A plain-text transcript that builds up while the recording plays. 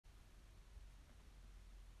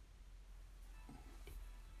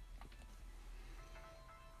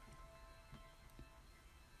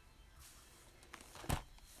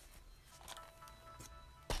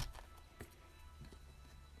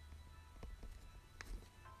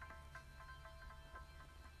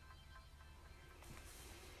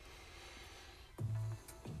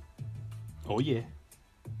Oh yeah.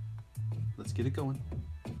 Let's get it going.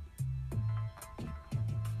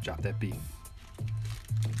 Drop that beat.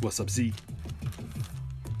 What's up, Z?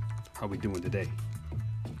 How we doing today?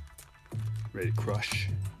 Ready to crush?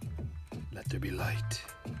 Let there be light.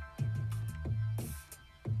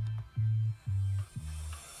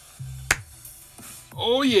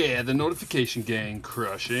 Oh yeah, the notification gang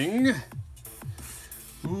crushing.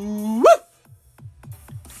 Ooh,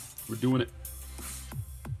 we're doing it.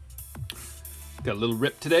 Got a little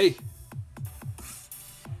rip today.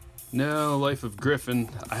 No, Life of Griffin.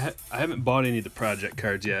 I haven't bought any of the project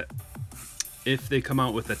cards yet. If they come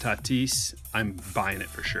out with a Tatis, I'm buying it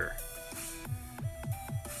for sure.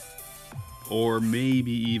 Or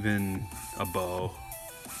maybe even a Bow.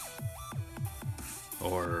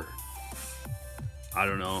 Or, I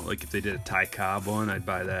don't know, like if they did a Ty Cobb one, I'd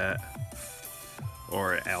buy that.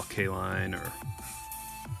 Or an Al Kaline, or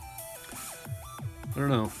I don't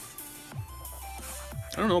know.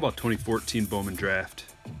 I don't know about 2014 Bowman draft.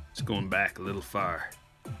 It's going back a little far.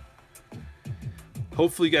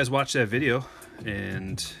 Hopefully you guys watched that video,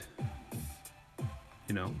 and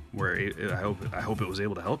you know, I hope it was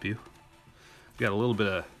able to help you. Got a little bit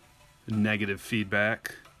of negative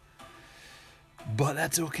feedback, but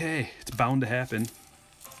that's okay. It's bound to happen.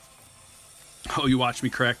 Oh, you watched me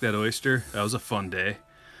crack that oyster? That was a fun day.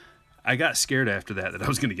 I got scared after that I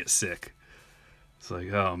was gonna get sick. It's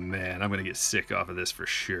like, oh man, I'm gonna get sick off of this for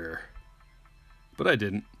sure. But I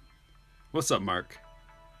didn't. What's up, Mark?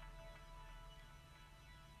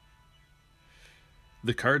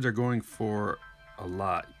 The cards are going for a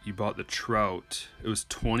lot. You bought the Trout. It was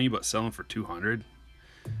 20, but selling for 200.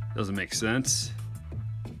 Doesn't make sense.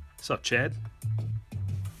 What's up, Chad?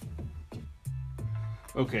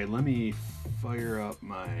 Okay, let me fire up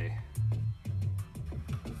my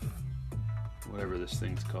whatever this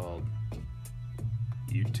thing's called.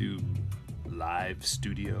 YouTube Live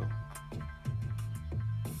Studio.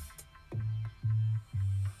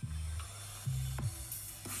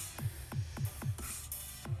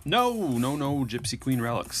 No, Gypsy Queen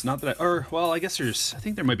relics. Not that well, I guess I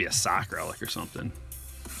think there might be a sock relic or something.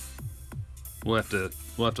 We'll have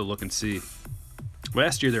to look and see.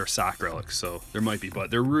 Last year there were sock relics, so there might be,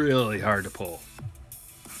 but they're really hard to pull.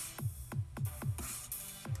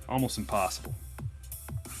 Almost impossible.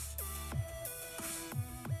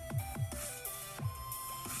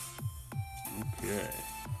 Okay.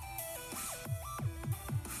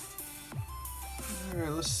 All right,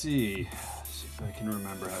 let's see. See if I can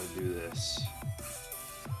remember how to do this.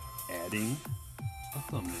 Adding a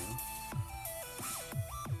thumbnail.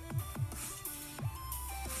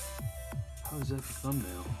 How is that the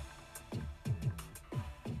thumbnail?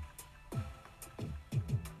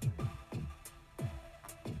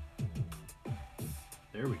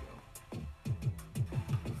 There we go.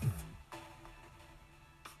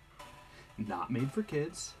 Not made for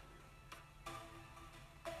kids.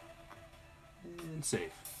 And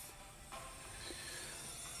safe.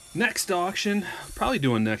 Next auction, probably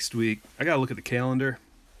doing next week. I gotta look at the calendar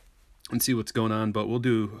and see what's going on, but we'll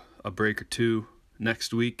do a break or two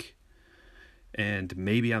next week. And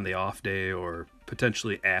maybe on the off day or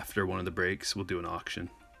potentially after one of the breaks, we'll do an auction.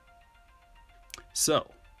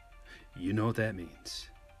 So, you know what that means.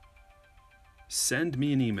 Send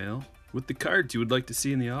me an email with the cards you would like to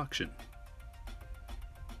see in the auction.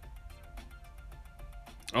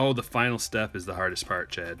 Oh, the final step is the hardest part,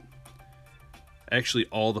 Chad. Actually,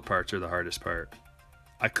 all the parts are the hardest part.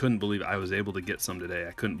 I couldn't believe I was able to get some today.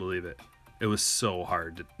 I couldn't believe it. It was so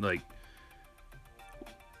hard to, like,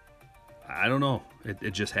 I don't know.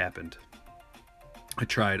 It just happened. I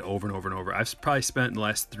tried over and over and over. I've probably spent the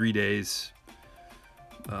last 3 days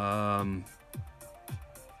at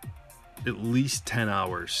least 10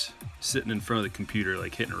 hours sitting in front of the computer,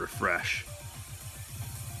 like hitting a refresh.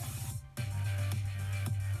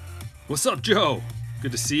 What's up, Joe?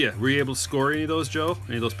 Good to see you. Were you able to score any of those, Joe?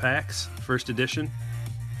 Any of those packs? First edition?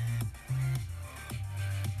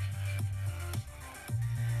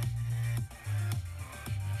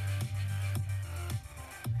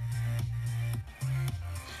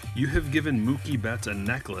 You have given Mookie Betts a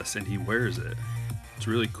necklace and he wears it. It's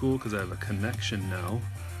really cool because I have a connection now.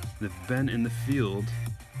 They've been in the field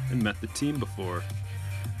and met the team before.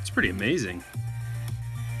 It's pretty amazing.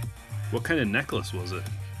 What kind of necklace was it?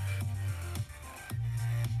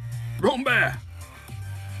 Romba!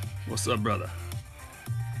 What's up, brother?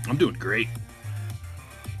 I'm doing great.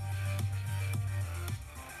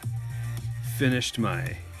 Finished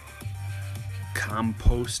my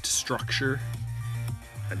compost structure.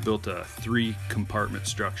 I built a 3-compartment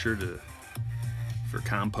structure for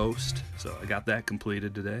compost, so I got that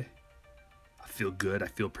completed today. I feel good. I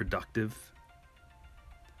feel productive.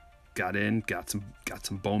 got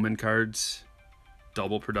some Bowman cards,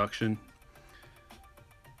 double production.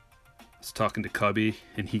 I was talking to Cubby,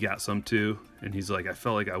 and he got some too, and he's like, I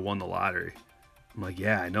felt like I won the lottery. I'm like,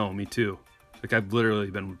 yeah, I know, me too. Like, I've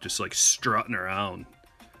literally been just like strutting around.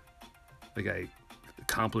 Like, I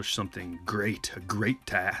accomplished something great, a great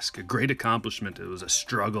task, a great accomplishment. It was a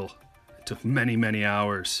struggle. It took many, many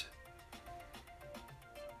hours.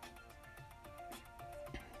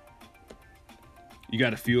 You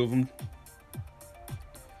got a few of them?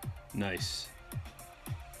 Nice.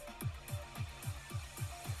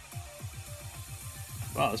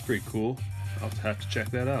 Wow, that's pretty cool. I'll have to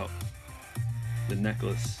check that out. The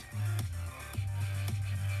necklace.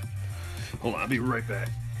 Hold on, I'll be right back.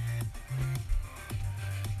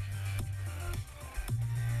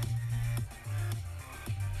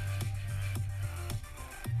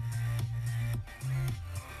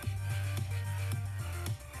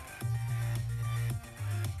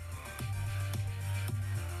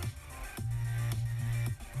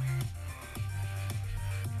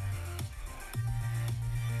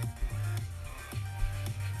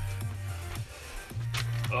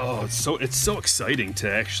 Oh, it's so exciting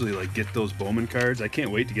to actually like get those Bowman cards. I can't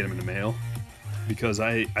wait to get them in the mail because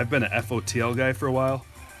I've been an FOTL guy for a while,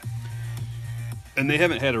 and they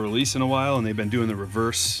haven't had a release in a while, and they've been doing the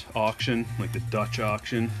reverse auction, like the Dutch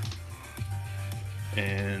auction.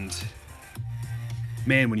 And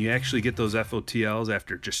man, when you actually get those FOTLs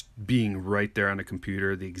after just being right there on the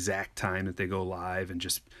computer, the exact time that they go live, and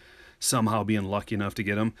just somehow being lucky enough to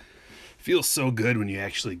get them, it feels so good when you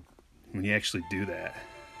actually do that.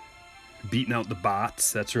 Beating out the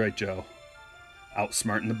bots. That's right, Joe.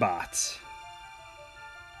 Outsmarting the bots.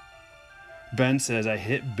 Ben says, I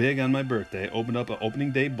hit big on my birthday, opened up an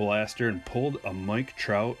opening day blaster, and pulled a Mike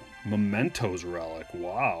Trout Mementos relic.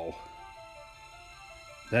 Wow.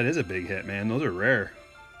 That is a big hit, man. Those are rare.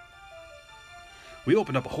 We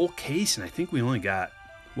opened up a whole case, and I think we only got,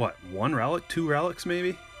 what, one relic? Two relics,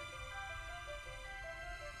 maybe?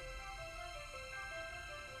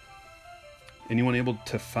 Anyone able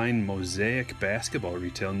to find Mosaic basketball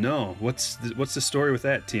retail? No. What's the story with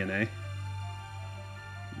that, TNA?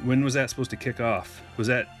 When was that supposed to kick off? Was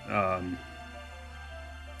that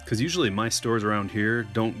because usually my stores around here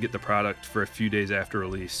don't get the product for a few days after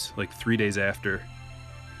release, like 3 days after.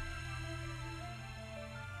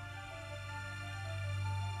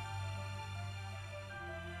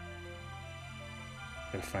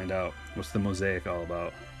 Gotta find out. What's the Mosaic all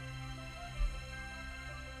about?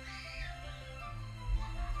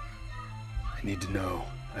 I need to know.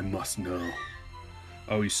 I must know.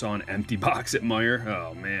 Oh, you saw an empty box at Meijer?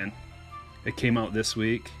 Oh man, it came out this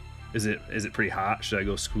week. Is it pretty hot? Should I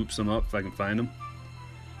go scoop some up if I can find them?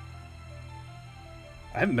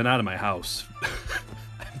 I haven't been out of my house.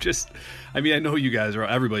 I mean, I know you guys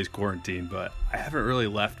everybody's quarantined, but I haven't really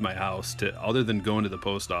left my house other than going to the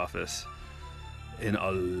post office in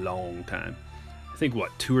a long time. I think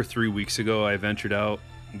what, 2 or 3 weeks ago I ventured out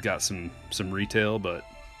and got some retail, but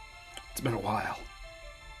it's been a while.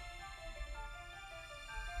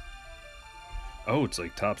 Oh, it's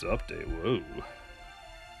like Topps update. Whoa.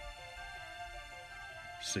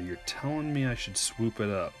 So you're telling me I should swoop it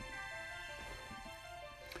up.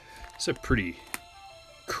 It's a pretty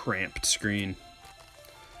cramped screen.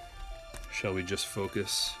 Shall we just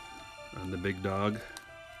focus on the big dog?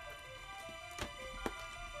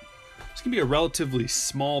 It's gonna be a relatively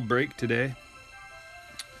small break today.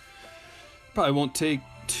 Probably won't take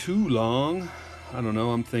too long. I don't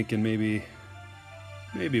know, I'm thinking maybe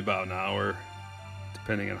about an hour,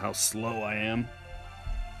 depending on how slow I am.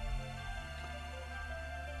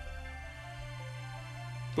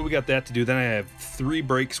 But we got that to do. Then I have 3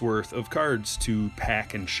 breaks worth of cards to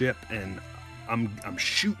pack and ship, and I'm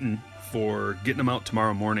shooting for getting them out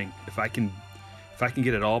tomorrow morning. If I can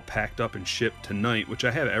get it all packed up and shipped tonight, which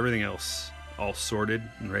I have everything else all sorted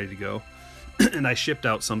and ready to go. And I shipped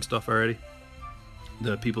out some stuff already.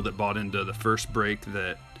 The people that bought into the first break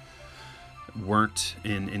that weren't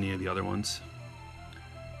in any of the other ones.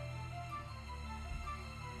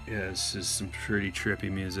 Yeah, this is some pretty trippy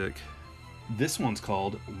music. This one's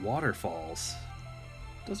called Waterfalls.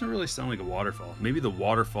 Doesn't really sound like a waterfall. Maybe the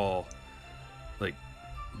waterfall like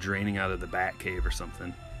draining out of the bat cave or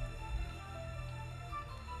something.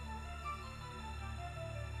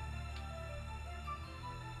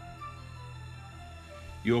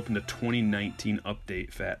 You opened a 2019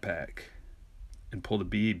 update fat pack and pulled a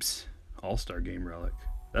Biebs All-Star Game relic.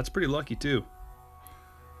 That's pretty lucky too.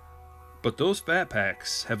 But those fat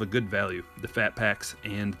packs have a good value. The fat packs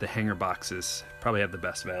and the hanger boxes probably have the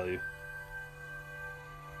best value.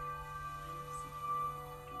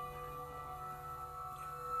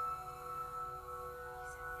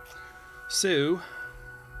 So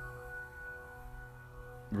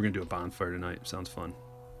we're gonna do a bonfire tonight. Sounds fun.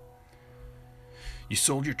 You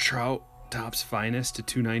sold your trout Topps Finest to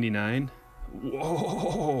 $2.99.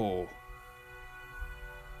 Whoa!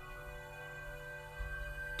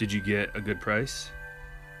 Did you get a good price?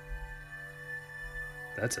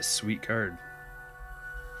 That's a sweet card.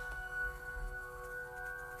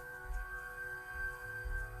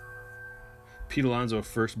 Pete Alonso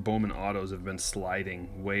first Bowman autos have been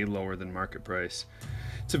sliding way lower than market price.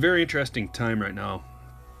 It's a very interesting time right now,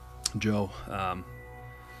 Joe.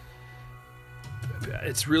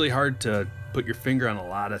 It's really hard to put your finger on a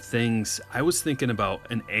lot of things. I was thinking about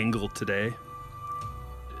an angle today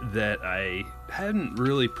that I hadn't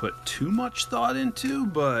really put too much thought into,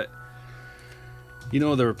 but you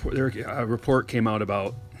know, a report came out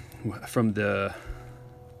from the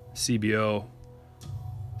CBO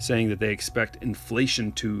saying that they expect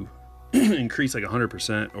inflation to increase like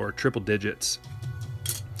 100% or triple digits.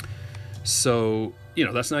 So, you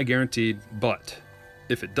know, that's not guaranteed, but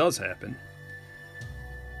if it does happen,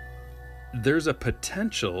 there's a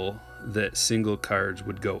potential that single cards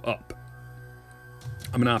would go up.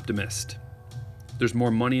 I'm an optimist. There's more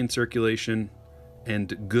money in circulation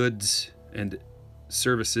and goods and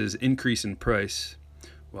services increase in price.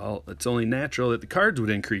 Well, it's only natural that the cards would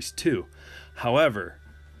increase too. However,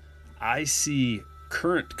 I see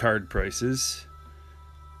current card prices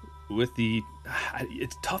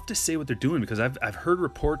it's tough to say what they're doing, because I've heard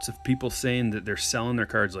reports of people saying that they're selling their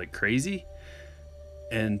cards like crazy,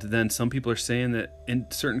 and then some people are saying that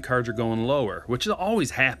certain cards are going lower, which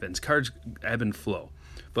always happens. Cards ebb and flow.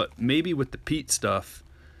 But maybe with the Pete stuff,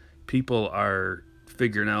 people are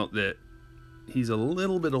figuring out that he's a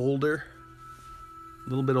little bit older,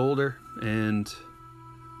 and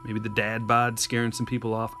maybe the dad bod scaring some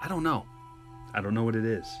people off. I don't know. I don't know what it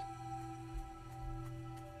is.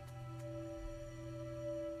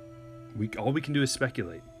 All we can do is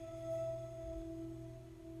speculate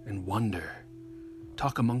and wonder.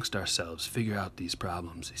 Talk amongst ourselves, figure out these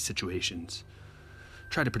problems, these situations.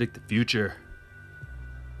 Try to predict the future.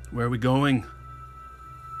 Where are we going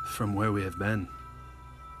from where we have been?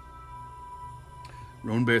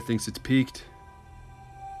 Roan Bear thinks it's peaked.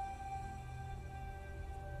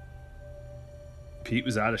 Pete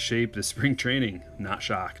was out of shape this spring training. Not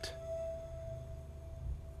shocked.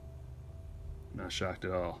 Not shocked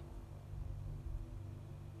at all.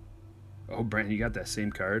 Oh, Brandon, you got that same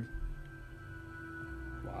card?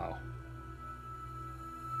 Wow.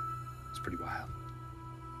 It's pretty wild.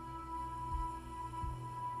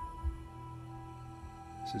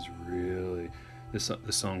 This is really... This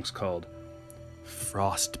song's called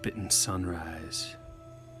Frostbitten Sunrise.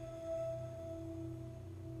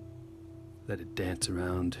 Let it dance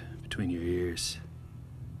around between your ears.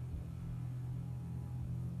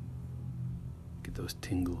 Get those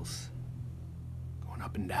tingles going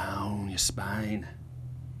up and down your spine.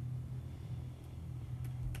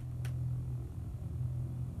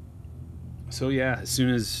 So yeah, as soon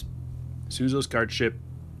as those cards ship,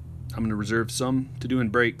 I'm going to reserve some to do in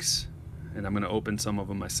breaks, and I'm going to open some of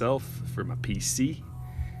them myself for my PC,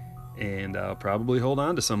 and I'll probably hold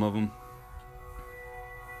on to some of them.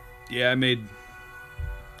 Yeah, I made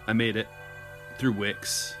it through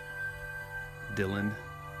Wix. Dylan.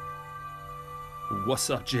 What's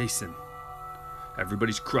up, Jason?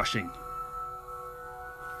 Everybody's crushing.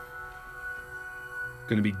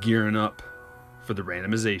 Gonna be gearing up for the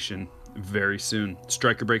randomization very soon.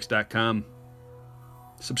 StrykerBreaks.com.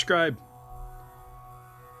 Subscribe.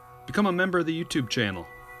 Become a member of the YouTube channel.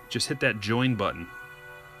 Just hit that join button.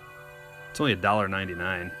 It's only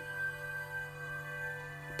 $1.99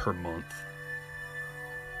 per month.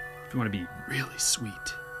 If you want to be really sweet,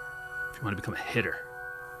 if you want to become a hitter,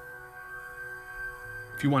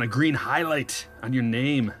 if you want a green highlight on your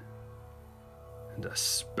name and a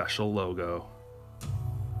special logo.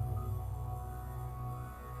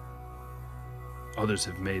 Others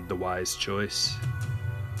have made the wise choice.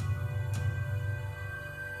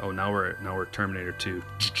 Oh, now we're Terminator 2.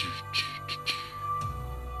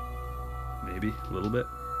 Maybe a little bit.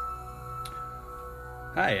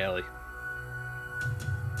 Hi, Allie.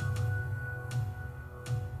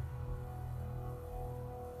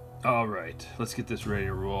 All right, let's get this ready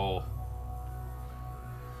to roll.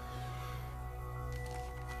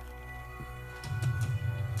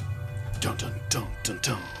 Dun dun dun dun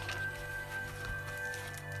dun.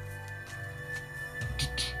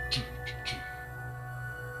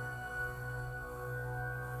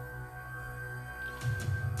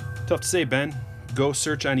 Tough to say, Ben. Go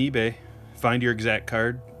search on eBay, find your exact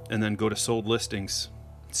card, and then go to sold listings.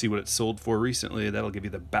 See what it's sold for recently. That'll give you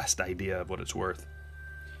the best idea of what it's worth.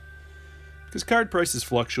 Because card prices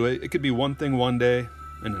fluctuate. It could be one thing one day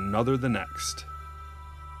and another the next.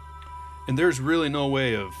 And there's really no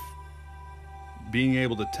way of being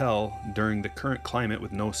able to tell during the current climate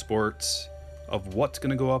with no sports of what's going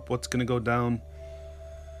to go up, what's going to go down.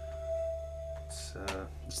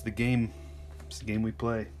 It's the game. It's the game we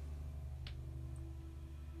play.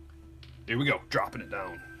 Here we go, dropping it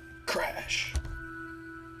down. Crash.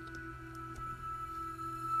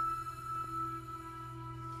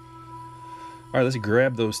 All right, let's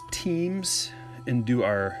grab those teams and do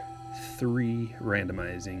our 3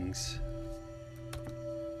 randomizings.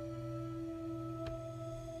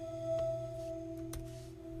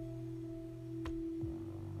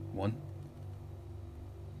 One,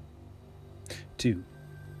 2,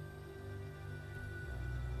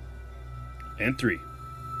 and 3.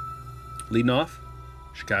 Leading off,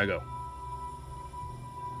 Chicago.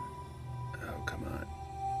 Oh, come on.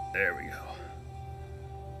 There we go.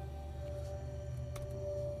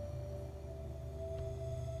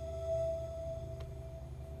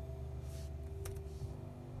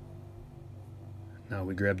 Now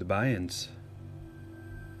we grab the buy-ins.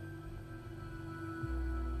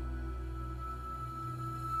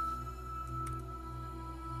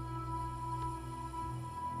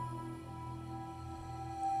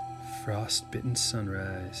 Frostbitten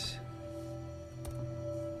sunrise.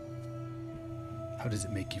 How does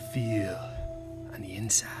it make you feel on the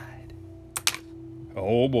inside?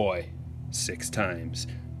 Oh boy. 6 times.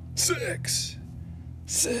 6!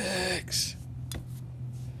 6!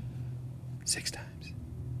 6 times.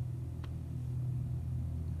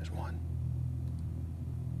 There's 1.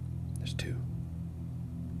 There's 2.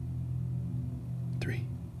 3.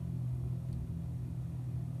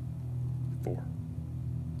 4.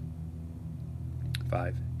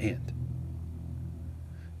 5 and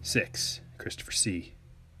 6. Christopher C.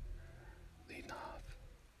 leading off.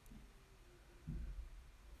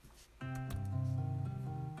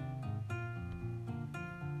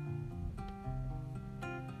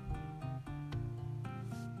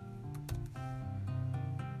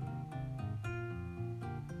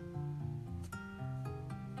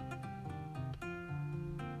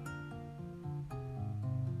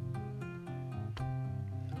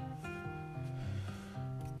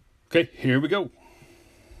 Okay, here we go.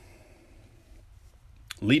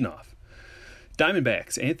 Leading off.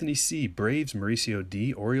 Diamondbacks, Anthony C. Braves, Mauricio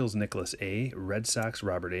D. Orioles, Nicholas A. Red Sox,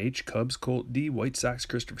 Robert H. Cubs, Colt D. White Sox,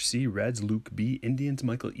 Christopher C. Reds, Luke B. Indians,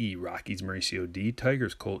 Michael E. Rockies, Mauricio D.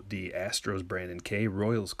 Tigers, Colt D. Astros, Brandon K.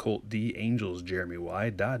 Royals, Colt D. Angels, Jeremy Y.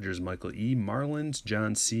 Dodgers, Michael E. Marlins,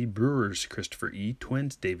 John C. Brewers, Christopher E.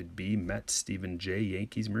 Twins, David B. Mets, Stephen J.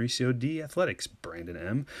 Yankees, Mauricio D. Athletics, Brandon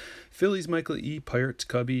M. Phillies, Michael E. Pirates,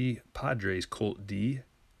 Cubby, Padres, Colt D.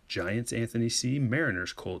 Giants, Anthony C.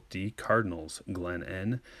 Mariners, Colt D. Cardinals, Glenn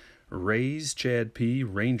N. Rays, Chad P.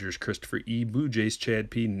 Rangers, Christopher E. Blue Jays,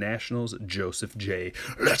 Chad P. Nationals, Joseph J.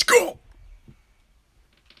 Let's go!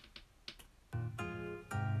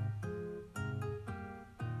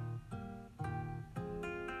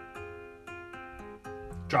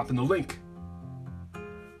 Dropping the link.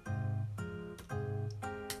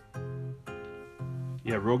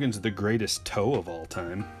 Yeah, Rogan's the greatest toe of all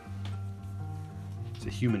time. It's a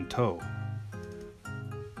human toe.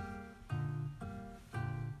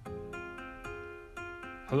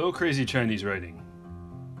 Hello, crazy Chinese writing.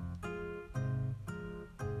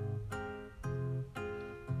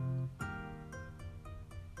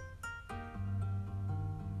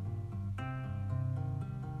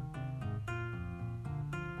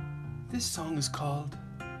 This song is called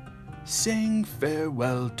Saying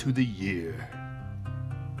Farewell to the Year.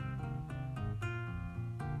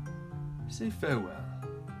 Say farewell.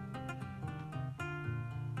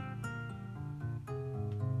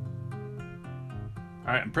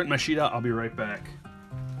 All right, I'm printing my sheet out. I'll be right back.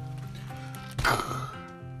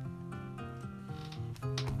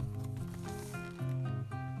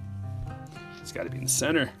 It's got to be in the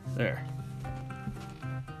center. There.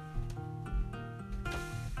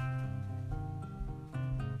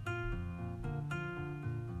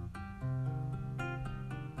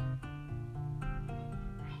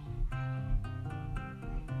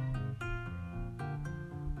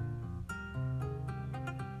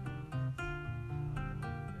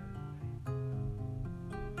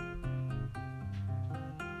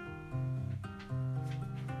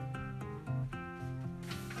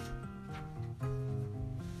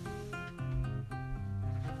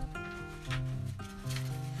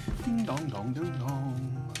 Ding dong dong ding dong.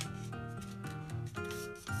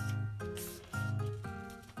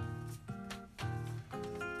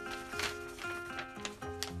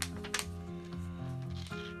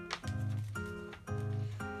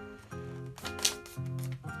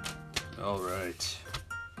 All right.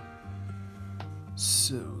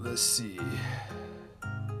 So let's see.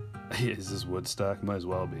 Is this Woodstock? Might as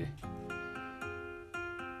well be.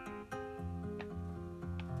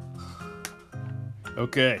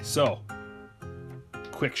 Okay, so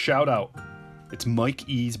quick shout out. It's Mike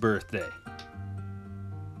E's birthday. Is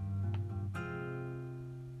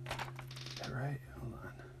that right? Hold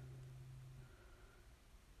on.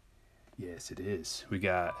 Yes, it is. We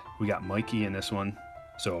got Mike E in this one.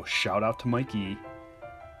 So shout out to Mike E.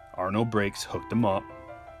 Arno Brakes hooked him up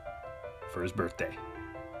for his birthday.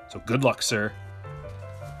 So good luck, sir.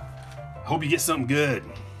 Hope you get something good.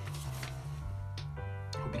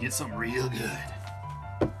 Hope you get something real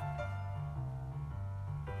good.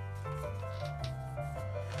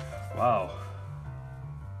 Wow.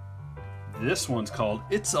 This one's called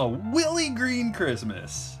It's a Willie Green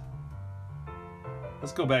Christmas.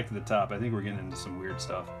 Let's go back to the top. I think we're getting into some weird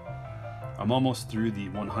stuff. I'm almost through the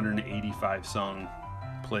 185 song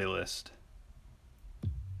playlist.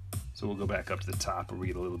 So we'll go back up to the top where we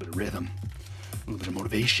get a little bit of rhythm, a little bit of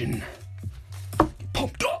motivation. Get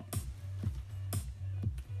pumped up.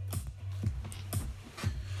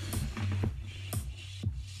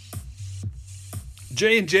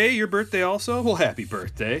 J&J, your birthday also? Well, happy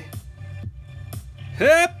birthday.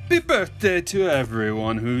 Happy birthday to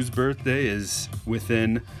everyone whose birthday is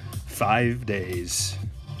within 5 days.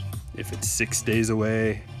 If it's 6 days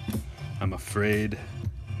away, I'm afraid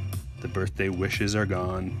the birthday wishes are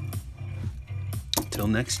gone. Till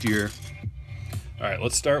next year. All right,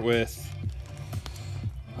 let's start with,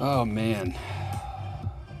 oh man.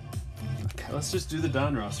 Okay, let's just do the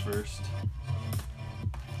Donruss first.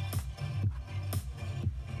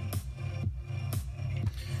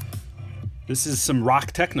 This is some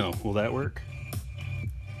rock techno. Will that work?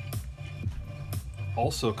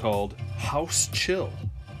 Also called House Chill.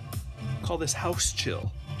 Call this House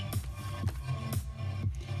Chill.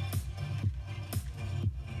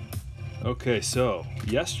 Okay, so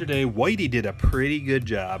yesterday Whitey did a pretty good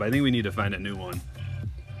job. I think we need to find a new one.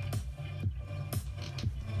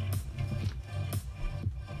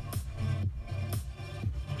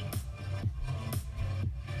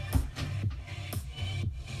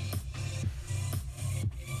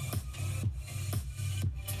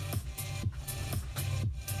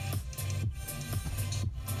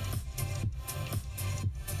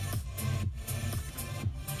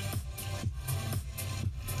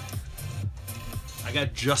 I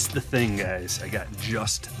got just the thing, guys. I got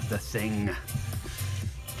just the thing.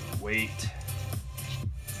 Wait.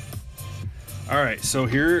 All right, so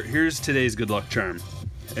here's today's good luck charm.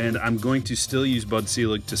 And I'm going to still use Bud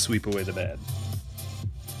Selig to sweep away the bad.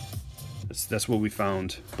 That's what we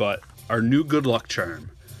found. But our new good luck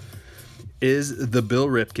charm is the Bill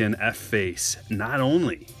Ripken F-Face. Not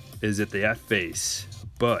only is it the F-Face,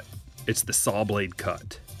 but it's the saw blade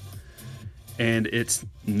cut. And it's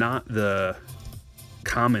not the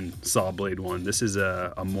common saw blade one. This is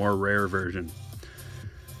a more rare version.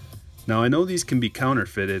 Now I know these can be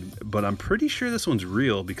counterfeited, but I'm pretty sure this one's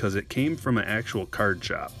real because it came from an actual card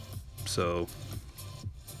shop. So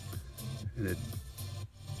I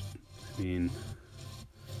mean,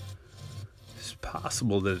 it's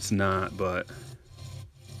possible that it's not, but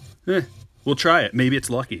we'll try it. Maybe it's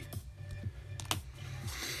lucky.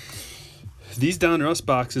 These Donruss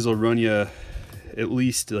boxes will run you at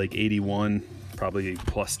least like 81, probably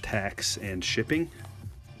plus tax and shipping.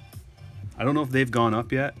 I don't know if they've gone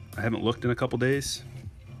up yet. I haven't looked in a couple days.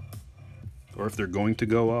 Or if they're going to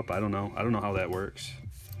go up. I don't know. I don't know how that works.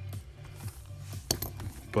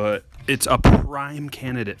 But it's a prime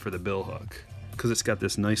candidate for the bill hook. Because it's got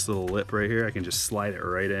this nice little lip right here. I can just slide it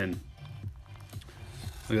right in.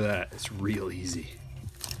 Look at that. It's real easy.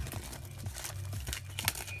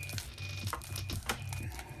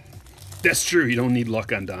 That's true. You don't need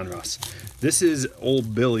luck on Donruss. This is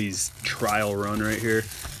old Billy's trial run right here.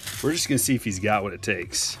 We're just going to see if he's got what it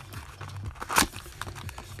takes.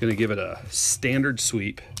 Going to give it a standard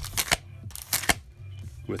sweep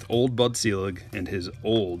with old Bud Selig and his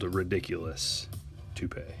old ridiculous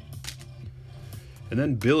toupee. And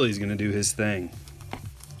then Billy's going to do his thing.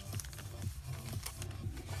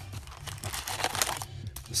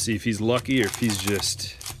 Let's see if he's lucky or if he's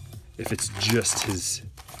just, if it's just his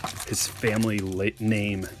family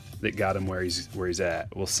name that got him where he's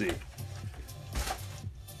at. We'll see.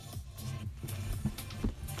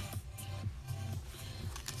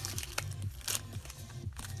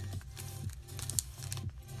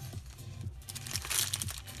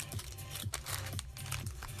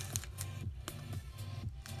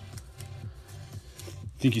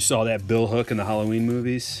 Think you saw that bill hook in the Halloween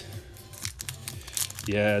movies?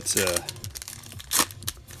 Yeah, it's a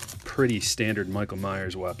pretty standard Michael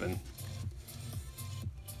Myers weapon.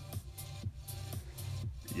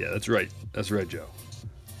 Yeah, that's right. That's right, Joe.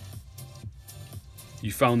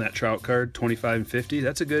 You found that trout card, 25 and 50.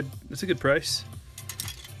 That's a good price.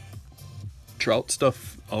 Trout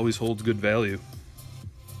stuff always holds good value.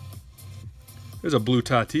 There's a blue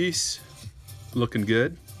Tatis, looking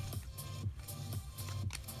good.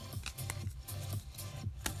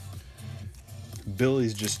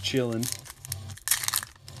 Billy's just chilling.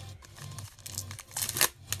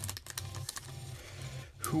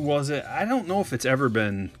 Who was it? I don't know if it's ever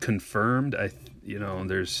been confirmed.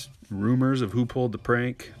 There's rumors of who pulled the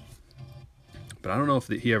prank, but I don't know if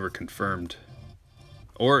he ever confirmed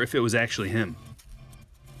or if it was actually him.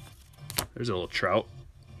 There's a little trout.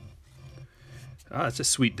 It's a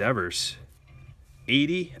Sweet Devers.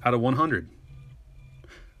 80 out of 100.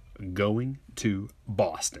 Going to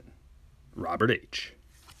Boston. Robert H.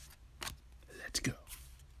 Let's go.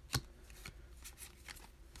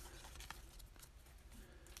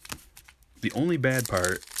 The only bad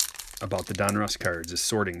part about the Donruss cards is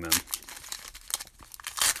sorting them.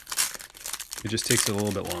 It just takes a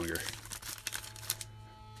little bit longer.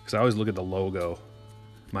 Because I always look at the logo.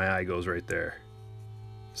 My eye goes right there.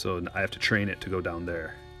 So I have to train it to go down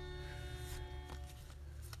there.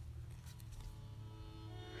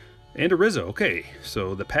 And a Rizzo. Okay,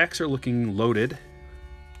 so the packs are looking loaded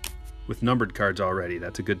with numbered cards already.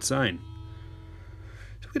 That's a good sign.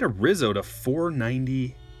 So we got a Rizzo to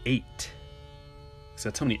 498. So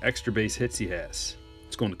that's how many extra base hits he has.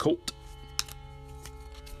 It's going to Colt.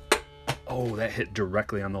 Oh, that hit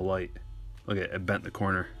directly on the light. Look at it, it bent the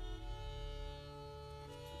corner.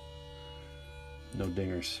 No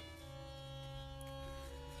dingers.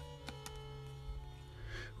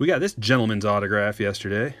 We got this gentleman's autograph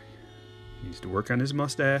yesterday. He needs to work on his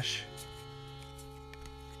mustache.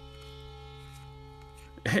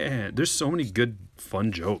 And there's so many good,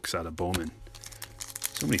 fun jokes out of Bowman.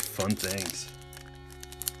 So many fun things.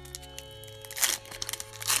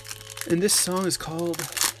 And this song is called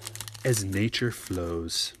As Nature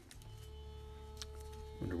Flows.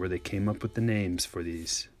 Wonder where they came up with the names for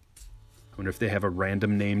these. I wonder if they have a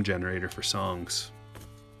random name generator for songs.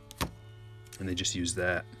 And they just use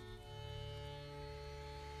that.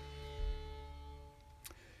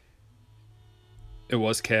 It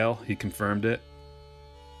was Cal. He confirmed it.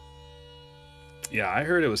 Yeah, I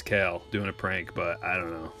heard it was Cal doing a prank, but I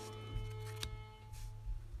don't know.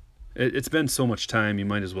 It's been so much time, you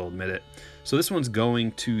might as well admit it. So this one's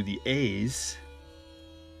going to the A's.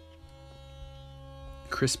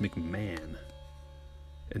 Chris McMahon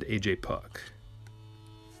and AJ Puck.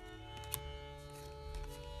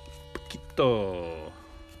 Poquito.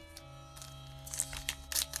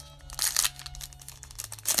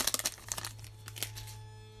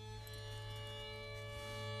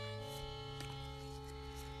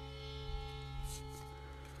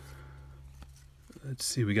 Let's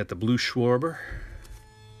see, we got the blue Schwarber.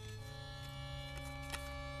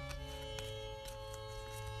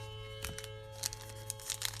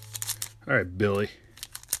 All right, Billy.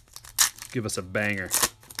 Give us a banger.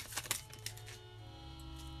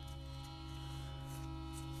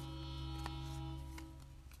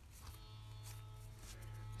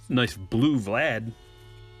 Nice blue Vlad.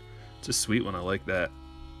 It's a sweet one, I like that.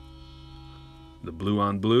 The blue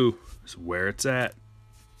on blue is where it's at.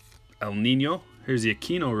 El Nino. Here's the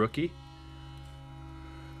Aquino rookie.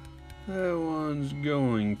 That one's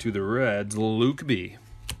going to the Reds. Luke B.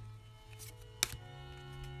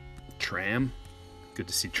 Tram. Good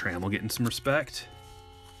to see Trammell getting some respect.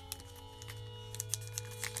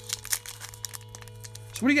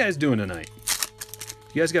 So what are you guys doing tonight?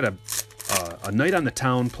 You guys got a night on the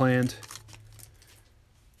town planned?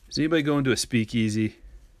 Is anybody going to a speakeasy?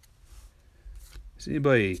 Is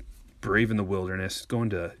anybody braving the wilderness, going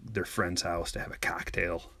to their friend's house to have a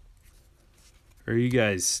cocktail? Or are you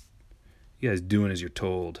guys doing as you're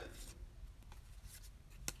told?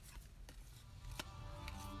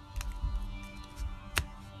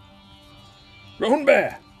 Roan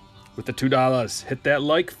Bear with the $2. Hit that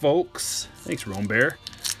like, folks. Thanks, Roan Bear.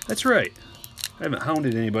 That's right. I haven't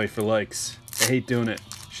hounded anybody for likes. I hate doing it.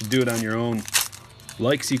 You should do it on your own.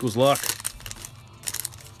 Likes equals luck.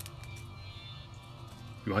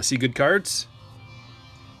 You want to see good cards?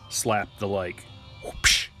 Slap the like.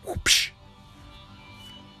 Whoopsh, whoopsh.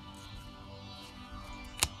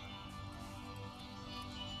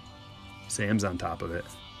 Sam's on top of it.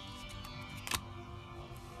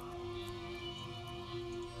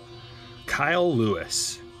 Kyle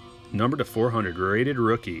Lewis, number to 400, rated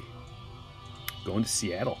rookie. Going to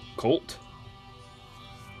Seattle. Colt.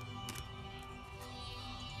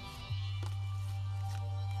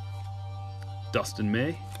 Dustin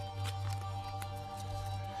May.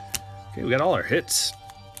 Okay, we got all our hits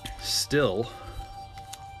still.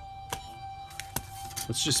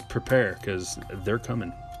 Let's just prepare, because they're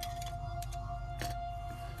coming.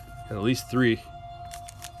 Got at least 3.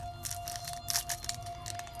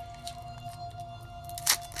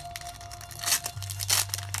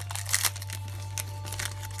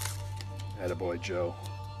 Attaboy, Joe.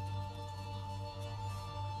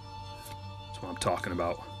 That's what I'm talking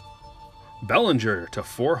about. Bellinger to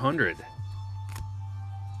 400.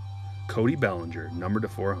 Cody Bellinger, number to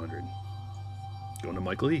 400. Going to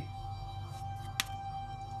Mike Lee.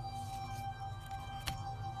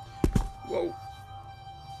 Whoa.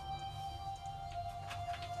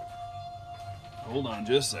 Hold on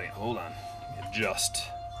just a second. Hold on. Adjust.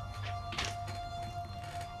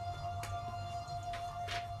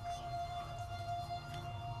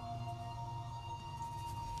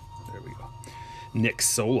 There we go. Nick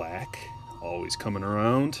Solak, always coming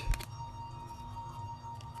around.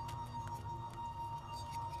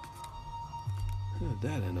 How did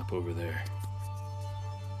that end up over there?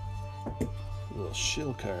 A little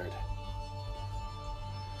shill card.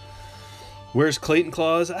 Where's Clayton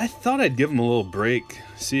Claus? I thought I'd give him a little break,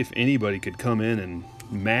 see if anybody could come in and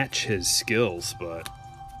match his skills, but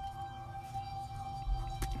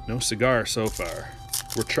no cigar so far.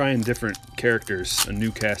 We're trying different characters, a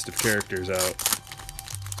new cast of characters out.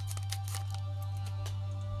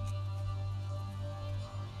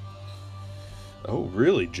 Oh,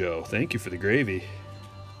 really, Joe? Thank you for the gravy.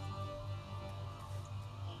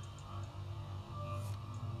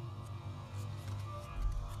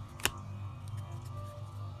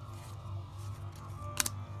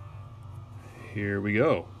 Here we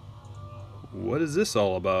go. What is this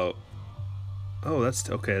all about? Oh, that's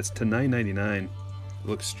okay. It's to $9.99.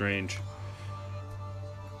 Looks strange.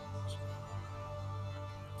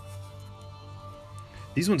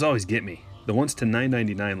 These ones always get me. The ones to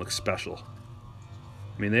 $9.99 look special.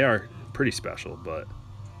 I mean, they are pretty special, but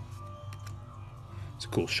it's a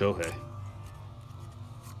cool Shohei.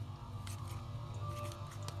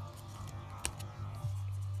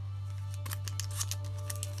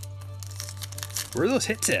 Where are those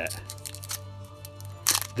hits at?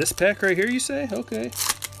 This pack right here, you say? Okay.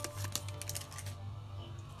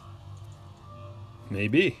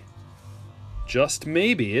 Maybe. Just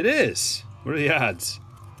maybe it is. What are the odds?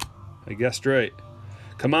 I guessed right.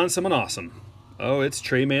 Come on, someone awesome. Oh, it's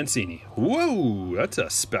Trey Mancini. Whoa, that's a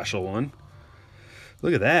special one.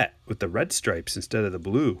 Look at that, with the red stripes instead of the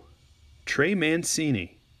blue. Trey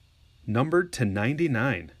Mancini, numbered to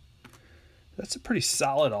 99. That's a pretty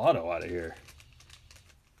solid auto out of here.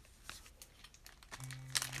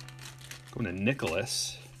 Going to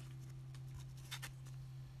Nicholas.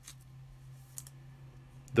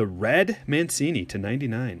 The red Mancini to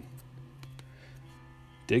 99.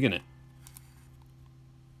 Digging it.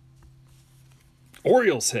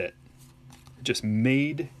 Orioles hit. Just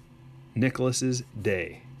made Nicholas's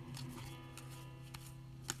day.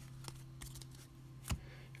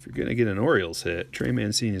 If you're going to get an Orioles hit, Trey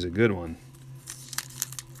Mancini is a good one.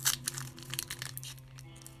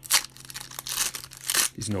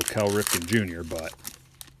 He's no Cal Ripken Jr., but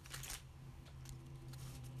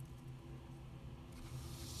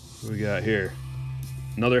what we got here?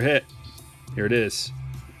 Another hit. Here it is.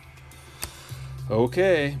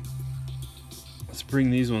 Okay. Let's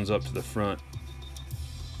bring these ones up to the front.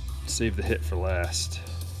 Save the hit for last.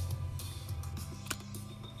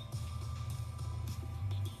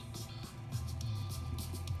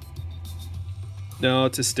 No,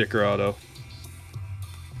 it's a sticker auto.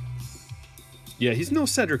 Yeah, he's no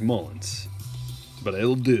Cedric Mullins, but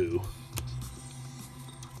it'll do.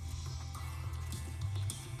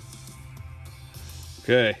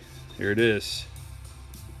 Okay, here it is.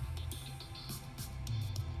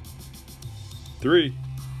 3,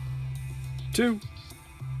 2,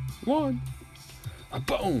 1. A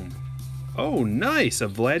boom. Oh, nice. A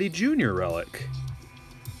Vladdy Jr. relic.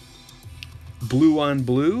 Blue on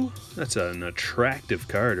blue. That's an attractive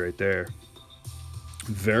card right there.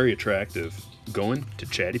 Very attractive. Going to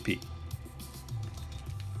Chatty Pete.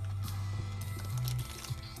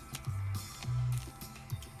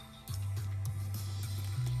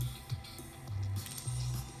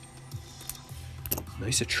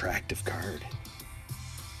 Nice attractive card.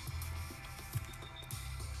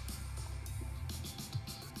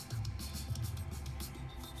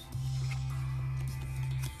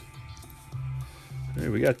 All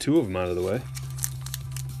right, we got 2 of them out of the way.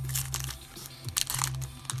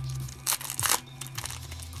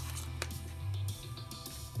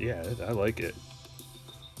 Yeah, I like it.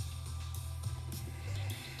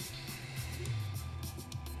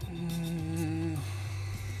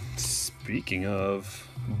 Speaking of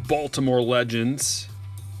Baltimore legends,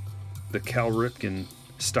 the Cal Ripken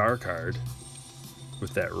star card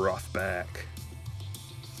with that rough back.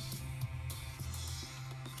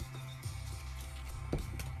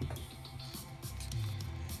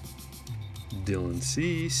 Dylan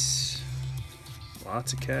Cease.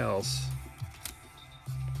 Lots of Cals.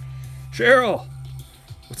 Cheryl,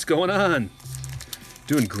 what's going on?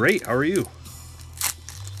 Doing great. How are you?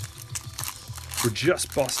 We're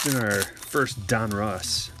just busting our first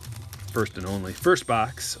Donruss. First and only. First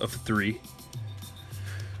box of 3.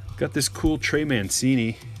 Got this cool Trey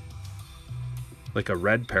Mancini. Like a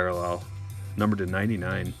red parallel. Numbered to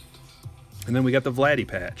 99. And then we got the Vladdy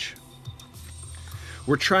patch.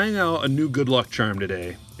 We're trying out a new good luck charm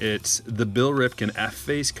today. It's the Bill Ripken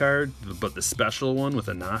F-face card, but the special one with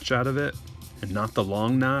a notch out of it. And not the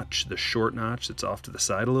long notch, the short notch that's off to the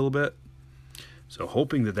side a little bit. So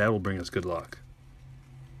hoping that that will bring us good luck.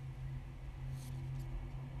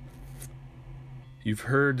 You've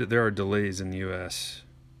heard that there are delays in the U.S.,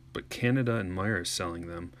 but Canada and Meyer is selling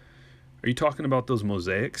them. Are you talking about those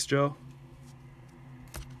mosaics, Joe?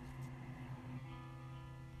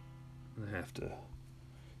 I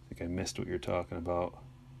think I missed what you're talking about.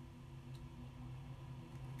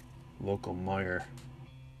 Local Meyer.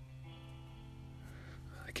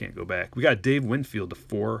 I can't go back. We got Dave Winfield to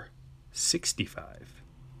 465.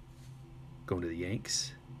 Going to the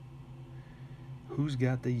Yanks. Who's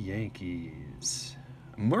got the Yankees?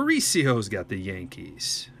 Mauricio's got the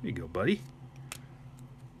Yankees. There you go, buddy.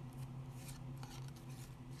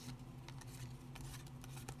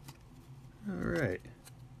 All right.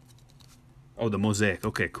 Oh, the mosaic.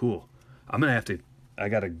 Okay, cool. I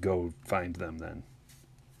gotta go find them then.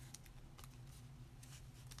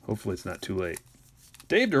 Hopefully it's not too late.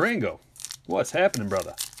 Dave Durango. What's happening,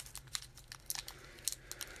 brother?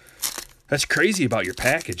 That's crazy about your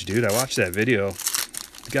package, dude. I watched that video.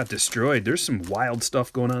 It got destroyed. There's some wild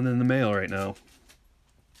stuff going on in the mail right now.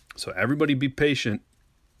 So everybody be patient.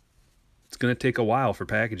 It's going to take a while for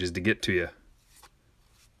packages to get to you.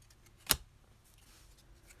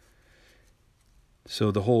 So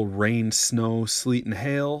the whole rain, snow, sleet, and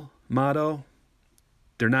hail motto,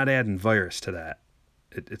 they're not adding virus to that.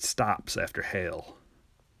 It stops after hail.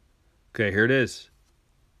 Okay, here it is.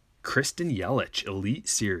 Kristen Yelich, Elite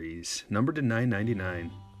Series, numbered to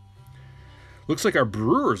 999. Looks like our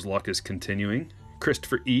Brewers' luck is continuing.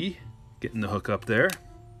 Christopher E. getting the hook up there.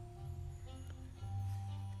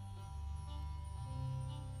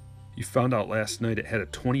 You found out last night it had a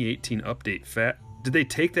 2018 update fat. Did they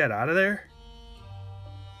take that out of there?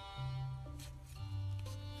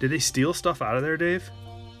 Did they steal stuff out of there, Dave?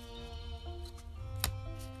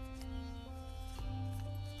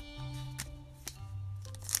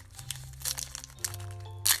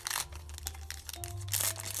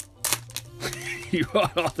 You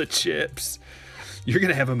want all the chips. You're going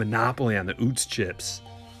to have a monopoly on the Oots chips.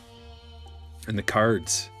 And the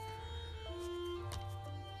cards.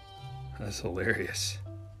 That's hilarious.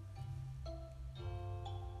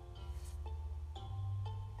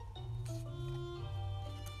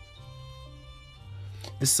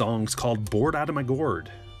 This song's called Bored Out of My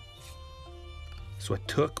Gourd. So I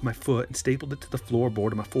took my foot and stapled it to the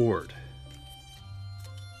floorboard of my Ford.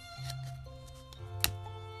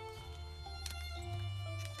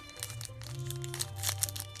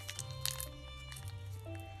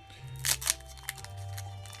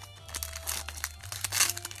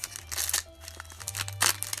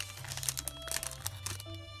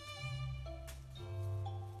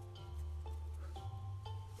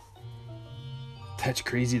 That's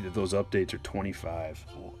crazy that those updates are 25.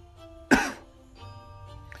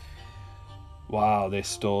 Wow, they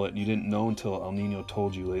stole it. You didn't know until El Nino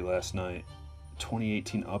told you late last night.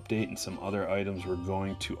 2018 update and some other items were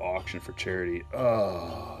going to auction for charity.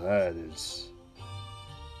 Oh, that is...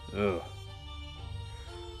 Ugh.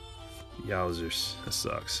 Yowzers. That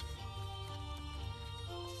sucks.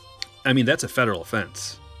 I mean, that's a federal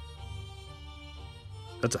offense.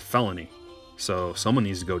 That's a felony. So someone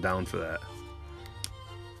needs to go down for that.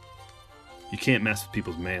 You can't mess with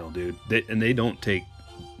people's mail, dude. They don't take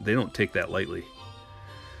that lightly.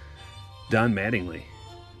 Don Mattingly,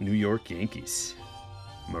 New York Yankees.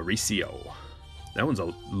 Mauricio. That one's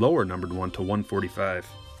a lower numbered one to 145.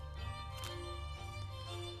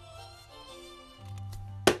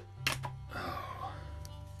 Oh.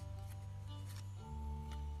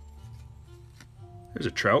 There's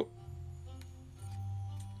a Trout.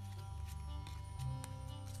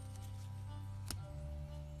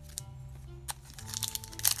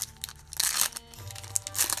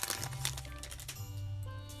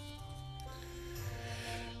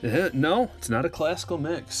 No, it's not a classical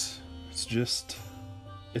mix. It's just,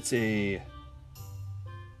 it's a,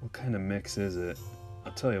 what kind of mix is it?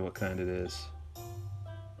 I'll tell you what kind it is.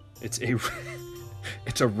 It's a,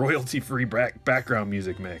 it's a royalty-free background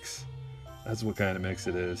music mix. That's what kind of mix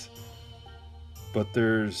it is. But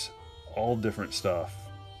there's all different stuff.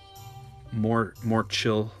 More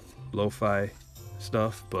chill, lo-fi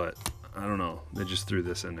stuff, but I don't know. They just threw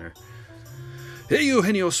this in there. Hey,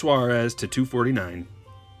 Eugenio Suarez to 249.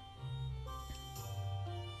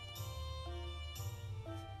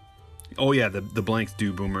 Oh yeah, the blanks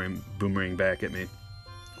do boomerang back at me.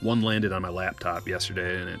 One landed on my laptop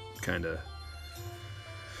yesterday, and it kind of,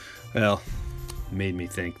 well, made me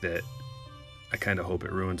think that I kind of hope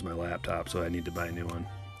it ruins my laptop, so I need to buy a new one.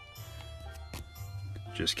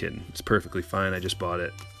 Just kidding. It's perfectly fine. I just bought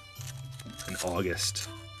it in August.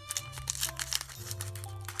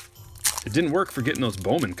 It didn't work for getting those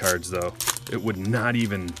Bowman cards, though. It would not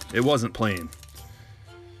even, it wasn't playing.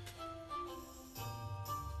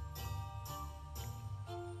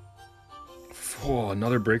 Oh,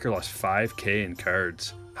 another breaker lost 5K in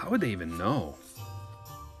cards. How would they even know?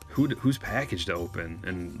 Whose package to open?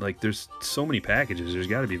 And like, there's so many packages. There's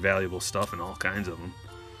got to be valuable stuff in all kinds of them.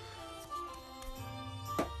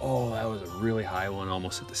 Oh, that was a really high one,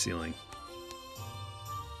 almost hit the ceiling.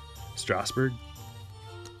 Strasburg.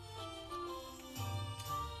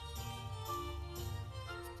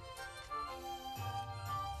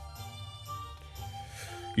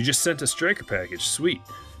 You just sent a Stryker package. Sweet.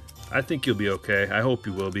 I think you'll be okay. I hope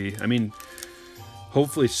you will be. I mean,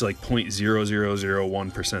 hopefully it's like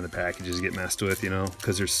 0.0001% of packages get messed with, you know,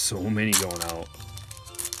 because there's so many going out.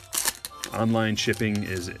 Online shipping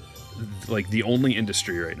is like the only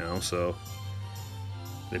industry right now, so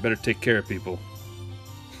they better take care of people.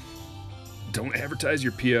 Don't advertise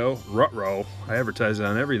your PO. Ruh-roh. I advertise it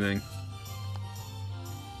on everything.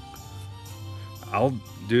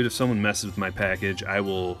 Dude, if someone messes with my package, I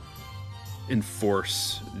will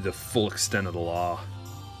enforce the full extent of the law.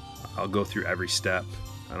 I'll go through every step.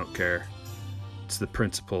 I don't care. It's the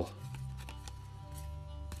principle.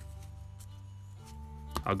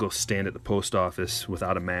 I'll go stand at the post office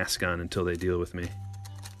without a mask on until they deal with me.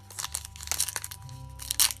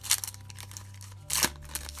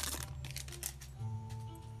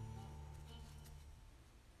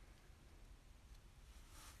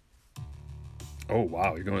 Oh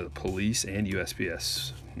wow, you're going to the police and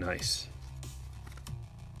USPS. Nice.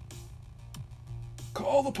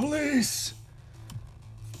 Call the police!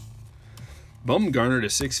 Bumgarner to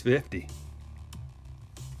 650.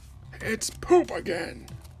 It's poop again.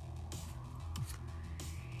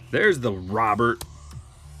 There's the Robert.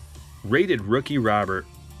 Rated rookie Robert.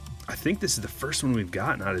 I think this is the first one we've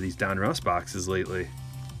gotten out of these Donruss boxes lately.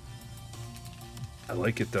 I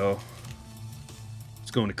like it though.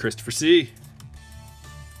 It's going to Christopher C.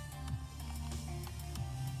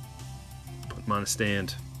 Put him on a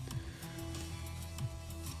stand.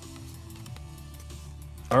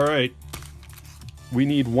 All right, we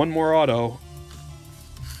need one more auto.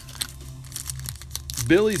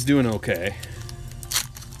 Billy's doing okay.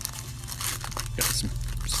 Got some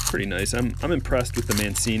pretty nice. I'm impressed with the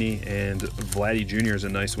Mancini, and Vladdy Jr. is a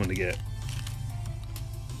nice one to get.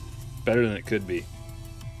 Better than it could be.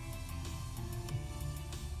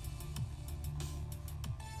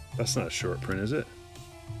 That's not a short print, is it?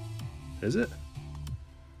 Is it?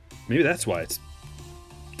 Maybe that's why it's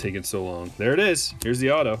taking so long. There it is. Here's the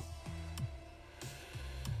auto.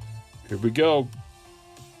 Here we go.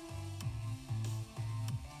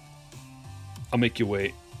 I'll make you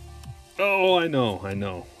wait. Oh, I know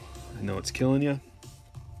it's killing you.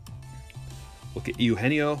 Look at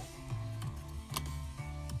Eugenio.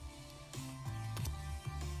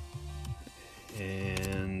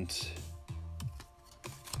 And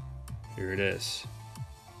here it is.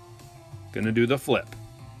 Gonna do the flip.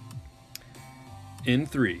 In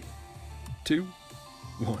 3, 2,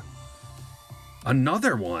 1.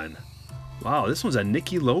 Another one. Wow, this one's a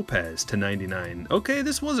Nicky Lopez to 99. Okay,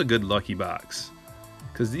 this was a good lucky box.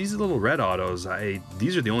 Because these little red autos,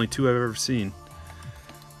 these are the only two I've ever seen.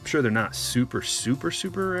 I'm sure they're not super, super,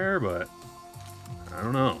 super rare, but I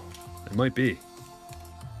don't know. It might be.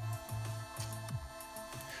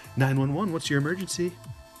 911, what's your emergency?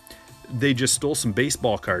 They just stole some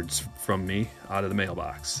baseball cards from me out of the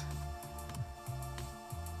mailbox.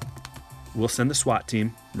 We'll send the SWAT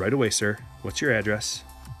team right away, sir. What's your address?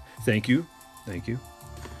 Thank you. Thank you.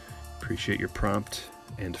 Appreciate your prompt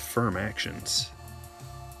and firm actions.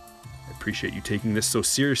 I appreciate you taking this so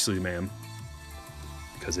seriously, ma'am.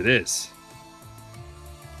 Because it is.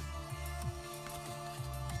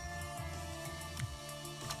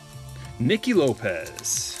 Nicky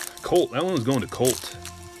Lopez. Colt. That one was going to Colt.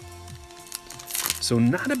 So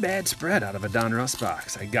not a bad spread out of a Donruss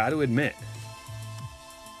box, I got to admit.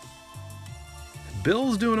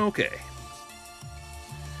 Bill's doing okay.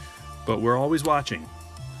 But we're always watching.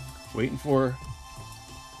 Waiting for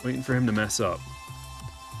him to mess up.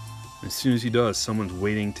 As soon as he does, someone's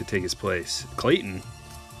waiting to take his place. Clayton.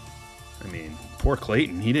 I mean, poor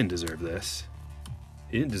Clayton. He didn't deserve this.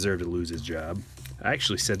 He didn't deserve to lose his job. I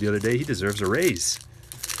actually said the other day he deserves a raise.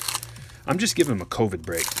 I'm just giving him a COVID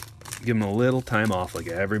break. Give him a little time off like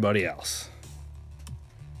everybody else.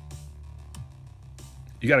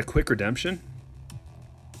 You got a quick redemption?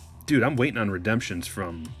 Dude, I'm waiting on redemptions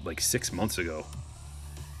from like 6 months ago.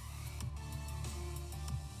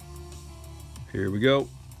 Here we go.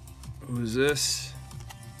 Who's this?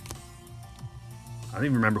 I don't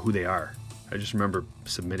even remember who they are. I just remember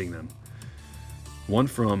submitting them. One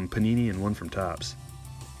from Panini and one from Topps.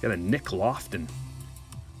 Got a Nick Lofton.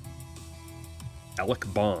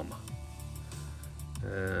 Alec Baum.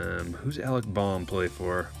 Who's Alec Baum play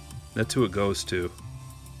for? That's who it goes to.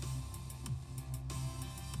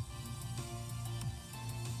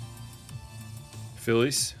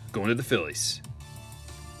 Phillies. Going to the Phillies.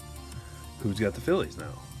 Who's got the Phillies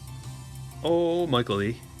now? Oh, Michael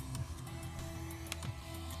E.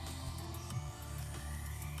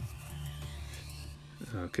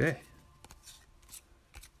 Okay.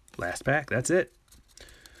 Last pack. That's it.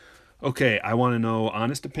 Okay, I want to know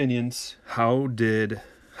honest opinions. How'd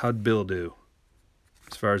Bill do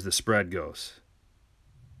as far as the spread goes?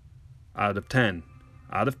 Out of 10.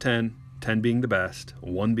 Out of 10. 10 being the best.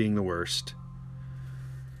 1 being the worst.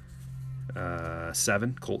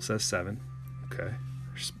 7. Colt says 7. Okay.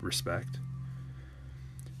 Respect.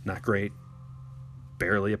 Not great.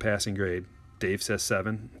 Barely a passing grade. Dave says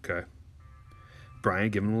 7. Okay. Brian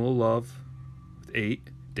giving him a little love with 8.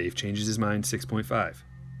 Dave changes his mind, 6.5.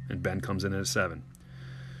 And Ben comes in at a 7.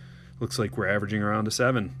 Looks like we're averaging around a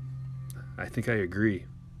 7. I think I agree.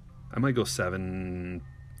 I might go 7.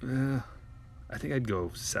 I think I'd go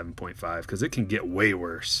 7.5 because it can get way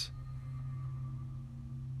worse.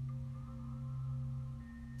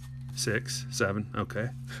 6, 7, okay.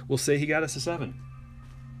 We'll say he got us a 7.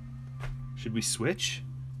 Should we switch?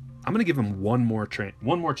 I'm gonna give him one more chance.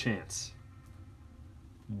 One more chance.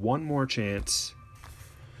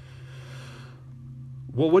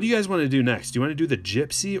 Well, what do you guys want to do next? Do you want to do the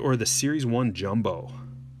Gypsy or the Series 1 Jumbo?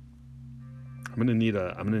 I'm gonna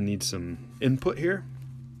need some input here.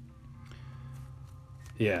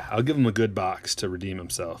 Yeah, I'll give him a good box to redeem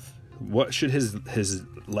himself. What should his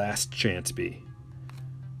last chance be?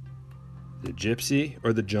 The Gypsy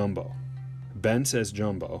or the Jumbo? Ben says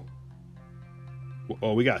Jumbo.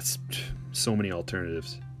 Oh, we got so many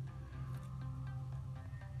alternatives.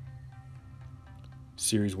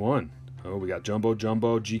 Series 1. Oh, we got Jumbo,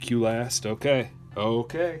 GQ last. Okay.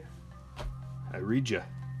 I read you.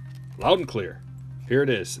 Loud and clear. Here it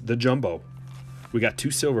is, the Jumbo. We got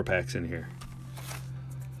 2 silver packs in here.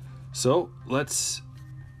 So, let's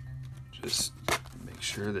just make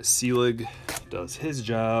sure that Seelig does his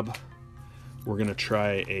job. We're going to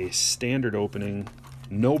try a standard opening.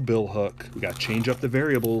 No bill hook. We got to change up the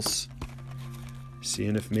variables.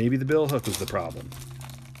 Seeing if maybe the bill hook was the problem.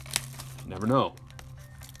 Never know.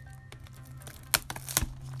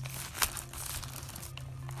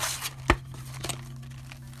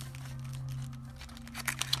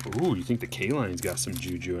 Ooh, you think the K-line's got some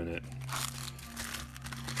juju in it.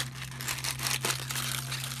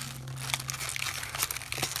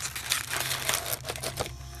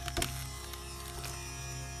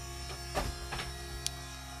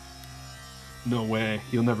 No way.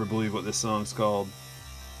 You'll never believe what this song's called.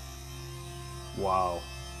 Wow.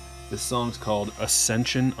 This song's called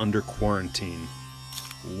Ascension Under Quarantine.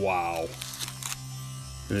 Wow.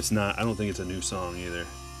 And it's not, I don't think it's a new song either.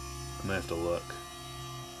 I'm gonna have to look.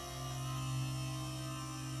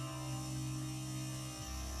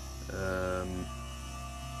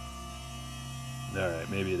 Alright,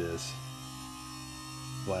 maybe it is.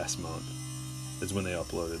 Last month is when they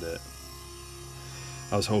uploaded it.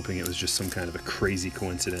 I was hoping it was just some kind of a crazy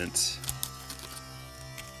coincidence.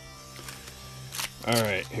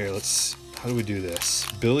 Alright, here, how do we do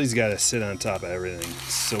this? Billy's got to sit on top of everything.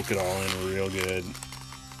 Soak it all in real good.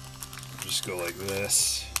 Just go like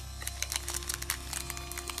this.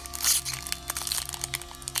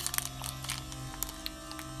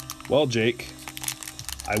 Well, Jake,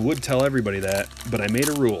 I would tell everybody that, but I made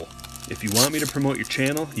a rule. If you want me to promote your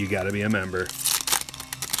channel, you got to be a member.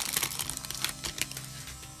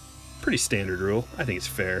 Pretty standard rule. I think it's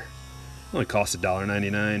fair. It only costs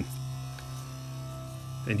 $1.99.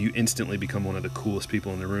 And you instantly become one of the coolest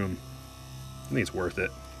people in the room. I think it's worth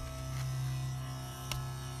it.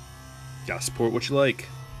 Gotta support what you like.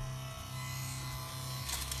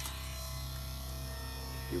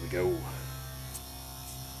 Here we go.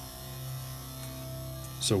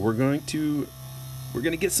 So we're gonna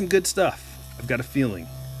get some good stuff. I've got a feeling.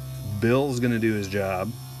 Bill's gonna do his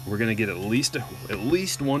job. We're gonna get at least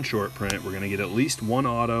one short print. We're gonna get at least one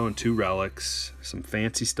auto and 2 relics. Some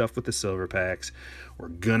fancy stuff with the silver packs. We're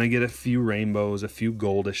gonna get a few rainbows, a few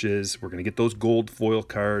goldishes. We're gonna get those gold foil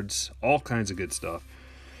cards. All kinds of good stuff.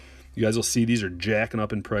 You guys will see these are jacking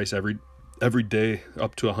up in price every day,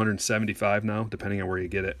 up to 175 now, depending on where you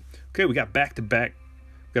get it. Okay, we got back to back.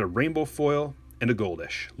 We got a rainbow foil and a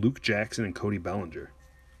goldish. Luke Jackson and Cody Bellinger.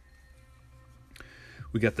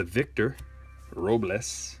 We got the Victor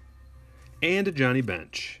Robles and a Johnny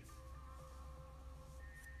Bench.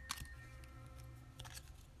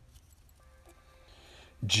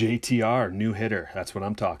 JTR, new hitter. That's what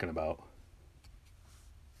I'm talking about.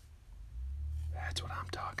 That's what I'm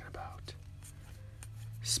talking about.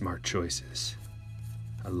 Smart choices.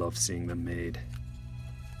 I love seeing them made.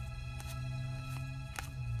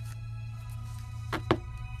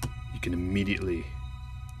 You can immediately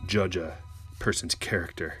judge a person's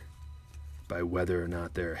character by whether or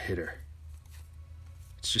not they're a hitter.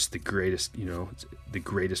 It's just the greatest, it's the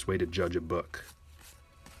greatest way to judge a book,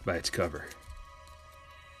 by its cover.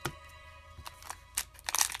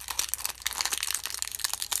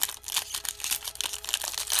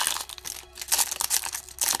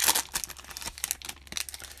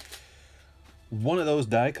 One of those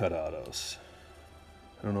die cut autos.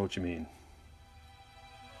 I don't know what you mean.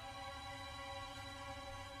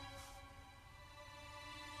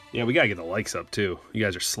 Yeah, we gotta get the likes up too. You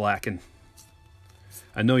guys are slacking.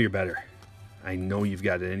 I know you're better. I know you've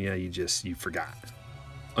got it in you. You forgot.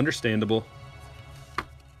 Understandable.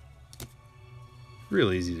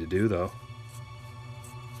 Real easy to do though.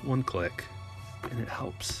 One click, and it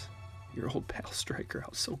helps your old pal Stryker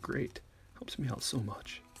out so great. Helps me out so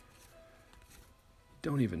much.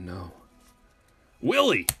 Don't even know.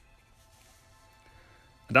 Willie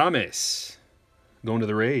Adames going to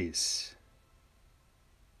the Rays.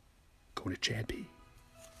 Going to Chad P.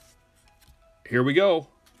 Here we go.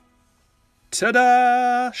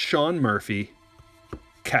 Ta-da! Sean Murphy,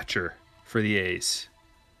 catcher for the A's.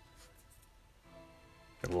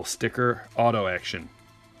 Got a little sticker auto action.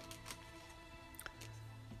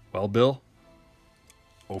 Well, Bill,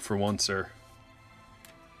 0 for 1, sir.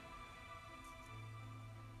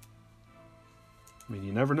 I mean,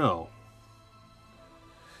 you never know.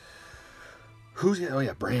 Oh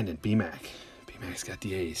yeah, Brandon, B-Mac. B-Mac's got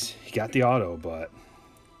the A's. He got the auto, but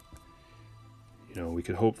we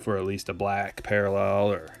could hope for at least a black parallel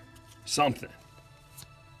or something.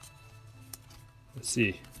 Let's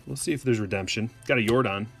see. We'll see if there's redemption. Got a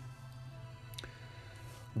Jordan.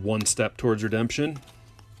 One step towards redemption,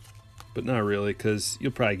 but not really, because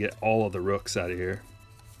you'll probably get all of the rooks out of here.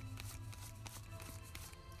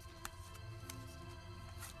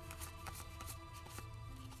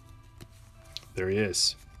 There he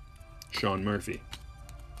is, Sean Murphy.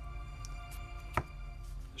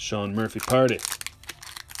 Sean Murphy party.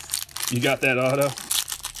 You got that auto?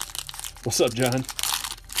 What's up, John?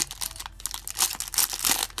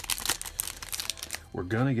 We're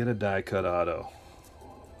gonna get a die cut auto.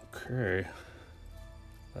 Okay,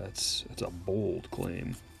 that's a bold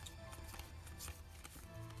claim.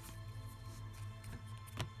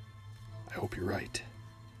 I hope you're right.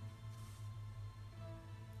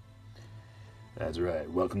 That's right.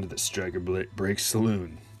 Welcome to the Stryker Break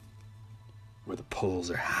Saloon, where the pulls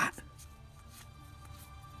are hot,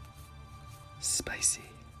 spicy.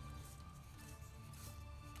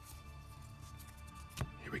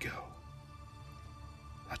 Here we go.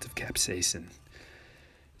 Lots of capsaicin.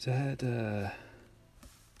 Is that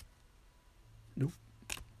nope.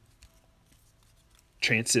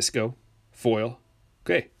 Francisco foil.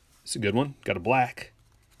 Okay, it's a good one. Got a black.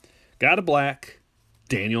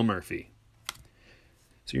 Daniel Murphy.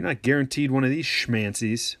 So you're not guaranteed one of these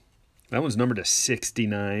schmancies. That one's numbered to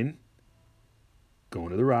 69. Going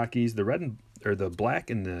to the Rockies. The red or the black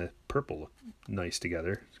and the purple look nice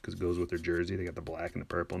together because it goes with their jersey. They got the black and the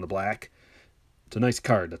purple and the black. It's a nice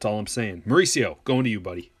card. That's all I'm saying. Mauricio, going to you,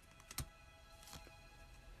 buddy.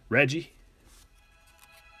 Reggie.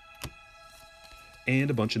 And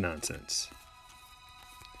a bunch of nonsense.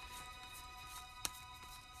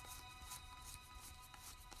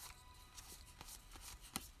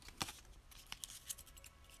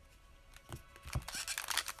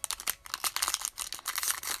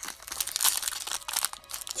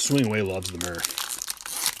 Swing Away loves the Murph.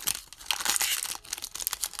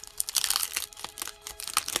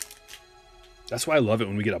 That's why I love it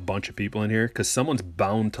when we get a bunch of people in here, because someone's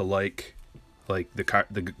bound to like the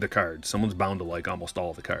cards. Someone's bound to like almost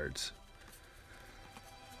all the cards.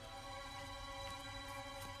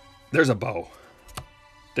 There's a bow.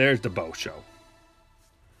 There's the bow show.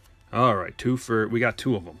 All right, we got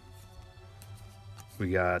 2 of them. We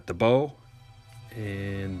got the bow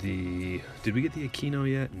and the. Did we get the Aquino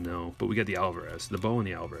yet? No, but we got the Alvarez. The bow and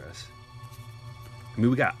the Alvarez. I mean,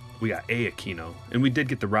 we got a Aquino, and we did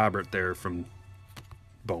get the Robert there from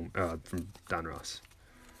Donruss.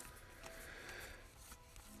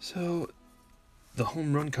 So, the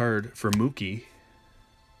home run card for Mookie.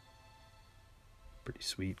 Pretty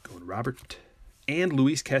sweet. Going Robert. And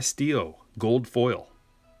Luis Castillo. Gold foil.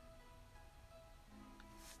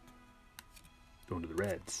 Going to the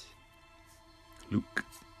Reds. Luke.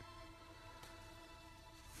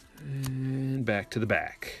 And back to the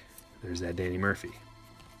back. There's that Danny Murphy.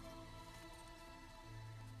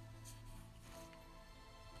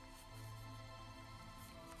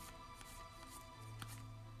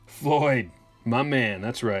 Floyd, my man,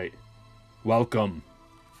 that's right. Welcome.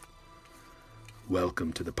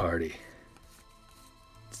 Welcome to the party.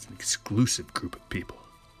 It's an exclusive group of people.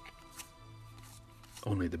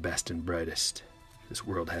 Only the best and brightest this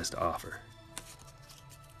world has to offer.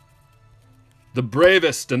 The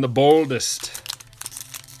bravest and the boldest.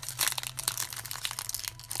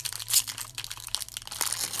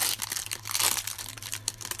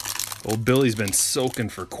 Old Billy's been soaking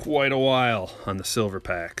for quite a while on the silver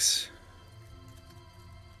packs.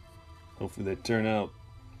 Hopefully they turn out.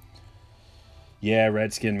 Yeah,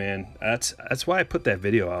 Redskin, man. That's why I put that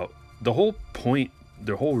video out. The whole point,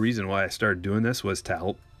 the whole reason why I started doing this was to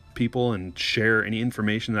help people and share any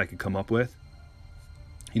information that I could come up with.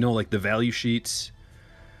 You know, like the value sheets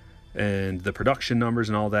and the production numbers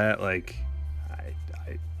and all that. Like,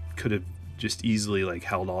 I could have just easily like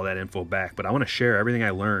held all that info back, but I want to share everything I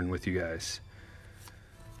learned with you guys.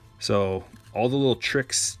 So all the little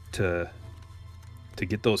tricks to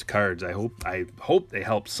get those cards, I hope they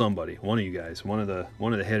help somebody, one of you guys, one of the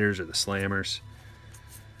hitters or the slammers.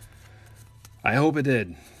 I hope it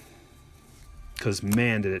did, because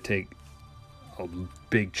man, did it take a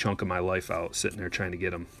big chunk of my life out sitting there trying to get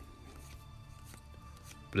them.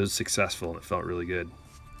 But it was successful and it felt really good.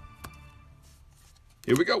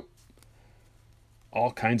 Here we go.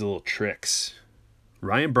 All kinds of little tricks.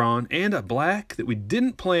 Ryan Braun and a black that we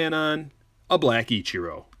didn't plan on, a black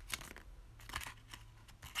Ichiro.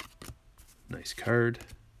 Nice card.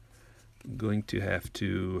 I'm going to have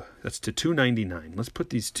to, that's to $2.99. Let's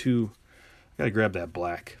put these two, I gotta grab that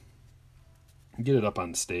black. Get it up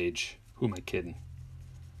on stage. Who am I kidding?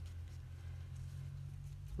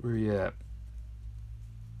 Where you at?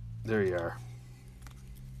 There you are.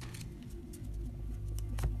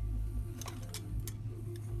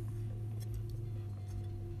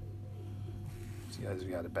 These guys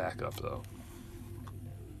have got to back up though.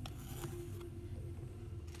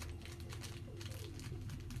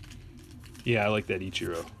 Yeah, I like that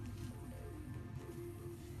Ichiro. I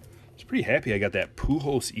was pretty happy I got that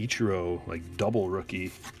Pujols Ichiro, like double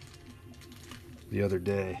rookie, the other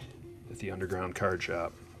day at the Underground Card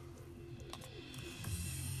Shop.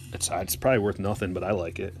 It's probably worth nothing, but I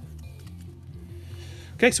like it.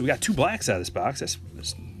 Okay, so we got two blacks out of this box. That's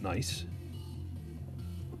nice.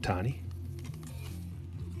 Ohtani.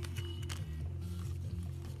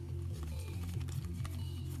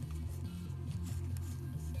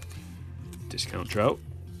 Discount Trout.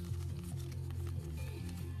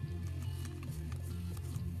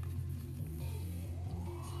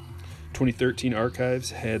 (2013)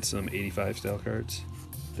 Archives had some 85 style cards.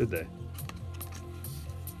 Did they?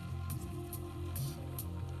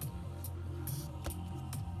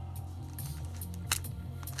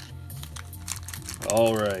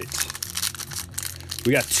 All right.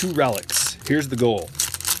 We got two relics. Here's the goal.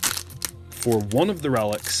 For one of the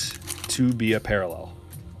relics to be a parallel.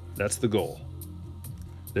 That's the goal.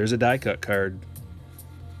 There's a die cut card.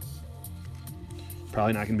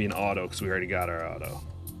 Probably not going to be an auto because we already got our auto.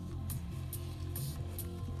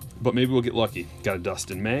 But maybe we'll get lucky. Got a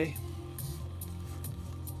Dustin May.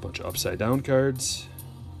 Bunch of upside down cards.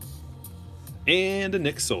 And a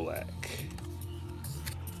Nick Solak.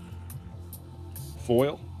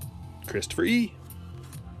 Foil. Christopher E.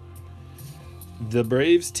 The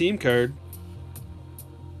Braves team card.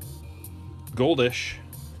 Goldish.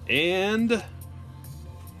 And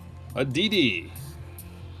a DD.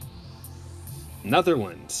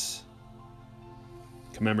 Netherlands.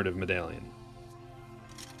 Commemorative medallion.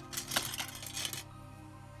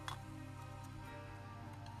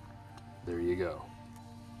 There you go.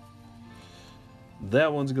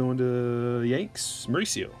 That one's going to Yanks.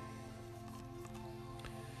 Mauricio.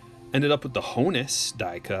 Ended up with the Honus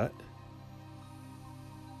die cut.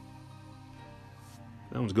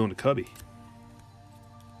 That one's going to Cubby.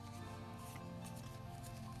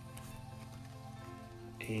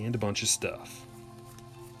 And a bunch of stuff.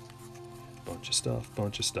 Bunch of stuff,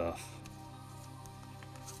 bunch of stuff.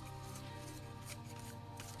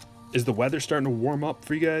 Is the weather starting to warm up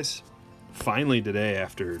for you guys? Finally today,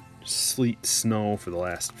 after sleet, snow for the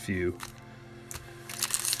last few.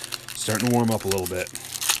 Starting to warm up a little bit.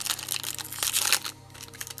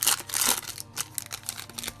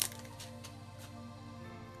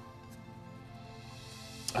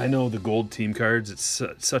 I know the gold team cards, it's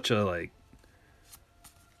such a like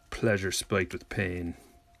pleasure spiked with pain.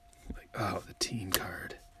 Like, oh, the team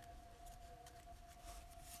card.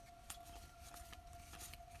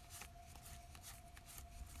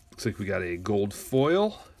 Looks like we got a gold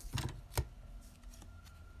foil.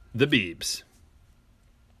 The Beebs.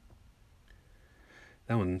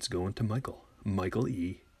 That one's going to Michael. Michael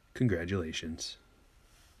E. Congratulations.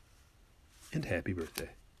 And happy birthday.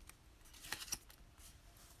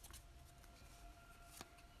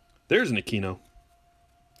 There's an Aquino.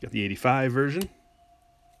 Got the 85 version.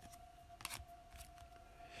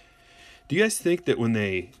 Do you guys think that when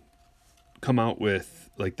they come out with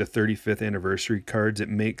like the 35th anniversary cards, it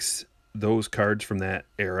makes those cards from that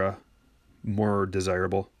era more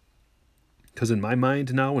desirable? Because in my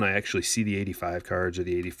mind now, when I actually see the 85 cards or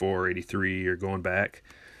the 84, 83 or going back,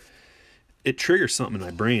 it triggers something in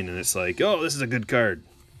my brain and it's like, oh, this is a good card.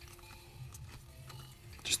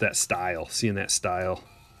 Just that style, seeing that style.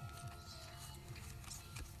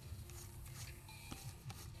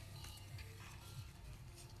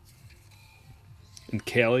 And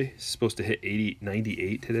Callie is supposed to hit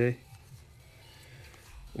 98 today.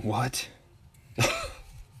 What?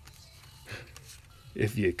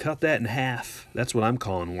 If you cut that in half, that's what I'm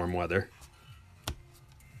calling warm weather.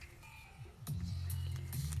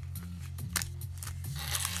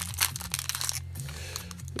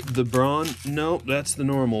 The Braun, nope, that's the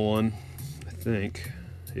normal one, I think.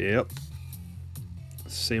 Yep.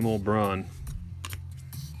 Same old Braun.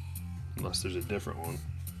 Unless there's a different one.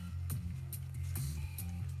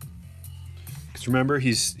 Because remember,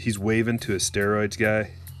 he's waving to a steroids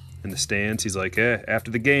guy in the stands. He's like, eh, after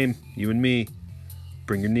the game, you and me.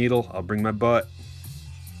 Bring your needle, I'll bring my butt.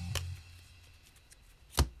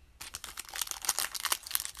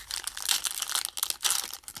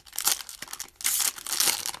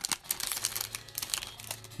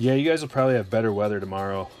 Yeah, you guys will probably have better weather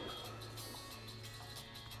tomorrow.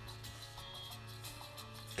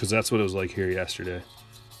 Because that's what it was like here yesterday.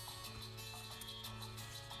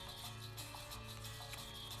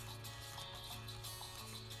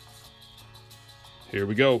 Here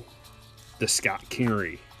we go. The Scott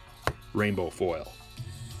Kingery rainbow foil.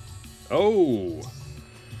 Oh,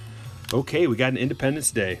 okay, we got an Independence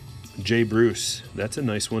Day. Jay Bruce, that's a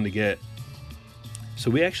nice one to get. So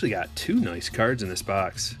we actually got two nice cards in this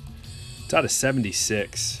box. It's out of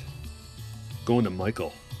 76. Going to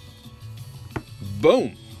Michael.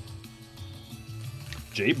 Boom.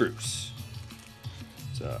 Jay Bruce.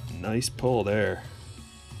 It's a nice pull there.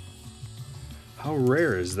 How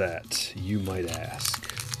rare is that, you might ask?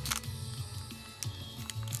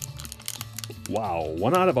 Wow,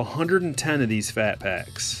 1 out of 110 of these fat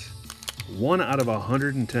packs. 1 out of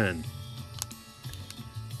 110.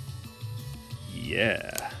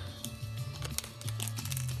 Yeah.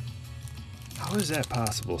 How is that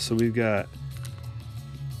possible? So we've got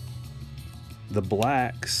the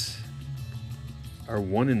blacks are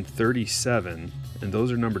 1 in 37, and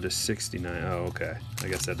those are numbered to 69. Oh, okay. I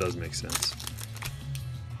guess that does make sense.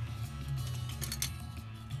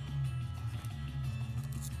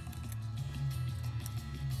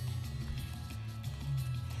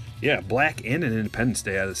 Yeah, black and an Independence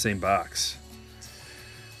Day out of the same box.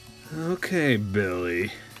 Okay,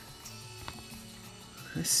 Billy.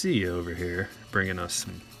 I see you over here, bringing us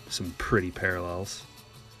some pretty parallels.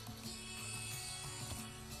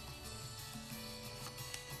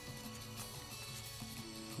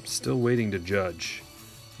 I'm still waiting to judge.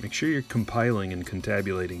 Make sure you're compiling and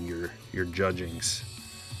contabulating your judgings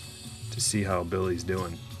to see how Billy's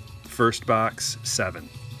doing. First box, 7.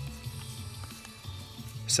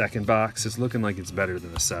 Second box is looking like it's better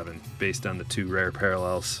than a 7 based on the 2 rare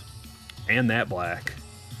parallels and that black.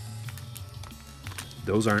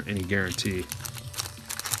 Those aren't any guarantee.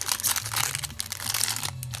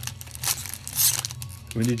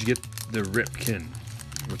 When did you get the Ripken?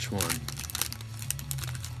 Which one?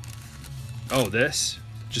 Oh, this?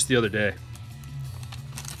 Just the other day.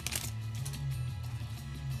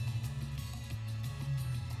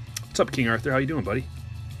 What's up, King Arthur? How you doing, buddy?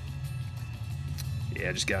 Yeah,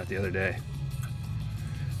 I just got it the other day.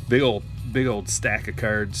 Big old stack of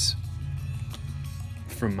cards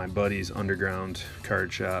from my buddy's underground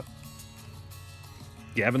card shop.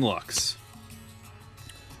 Gavin Lux.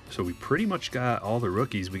 So we pretty much got all the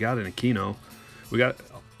rookies. We got an Aquino. We got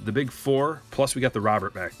the big four, plus we got the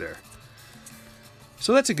Robert back there.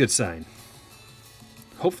 So that's a good sign.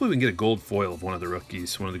 Hopefully we can get a gold foil of one of the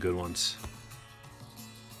rookies, one of the good ones.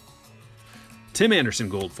 Tim Anderson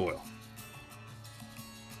gold foil.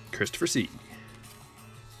 Christopher C.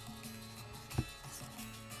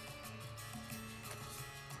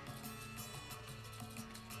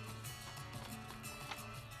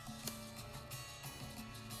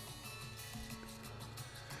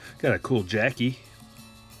 Got a cool Jackie.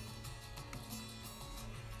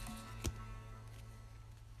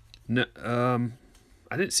 No,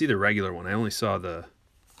 I didn't see the regular one. I only saw the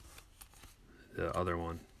other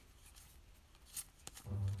one.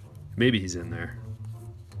 Maybe he's in there.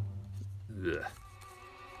 Ugh.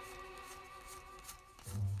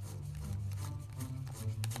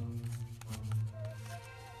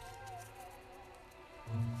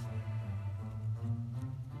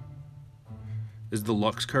 Is the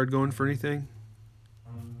Lux card going for anything?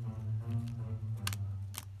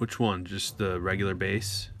 Which one? Just the regular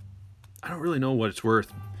base? I don't really know what it's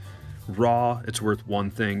worth. Raw, it's worth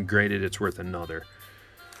one thing. Graded, it's worth another.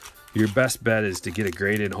 Your best bet is to get it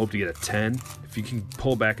graded and hope to get a 10. If you can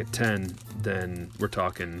pull back a 10, then we're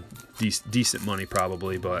talking decent money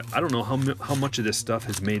probably. But I don't know how much of this stuff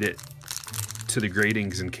has made it to the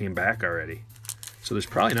gradings and came back already. So there's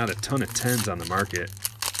probably not a ton of 10s on the market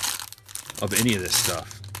of any of this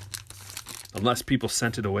stuff, unless people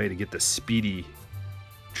sent it away to get the speedy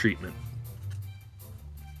treatment.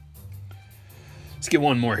 Let's get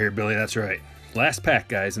one more here, Billy. That's right. Last pack,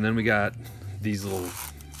 guys, and then we got these little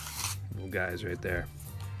guys right there.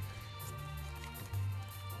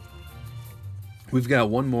 We've got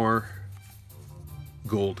one more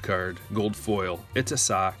gold card, gold foil. It's a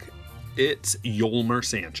sock. It's Yolmer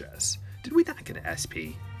Sanchez. Did we not get an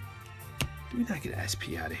SP? Did we not get an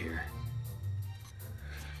SP out of here?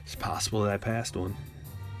 It's possible that I passed one.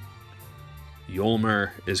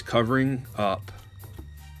 Yolmer is covering up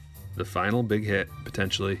the final big hit,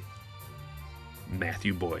 potentially.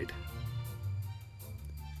 Matthew Boyd.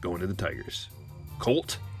 Going to the Tigers.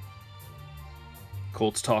 Colt's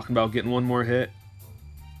talking about getting one more hit.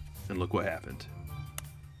 And look what happened.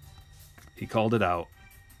 He called it out.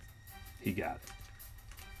 He got it.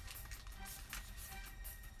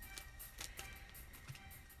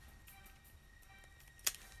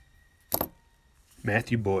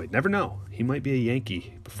 Matthew Boyd. Never know. He might be a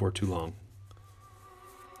Yankee before too long.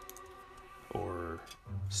 Or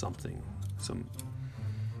something. Some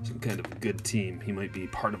kind of a good team. He might be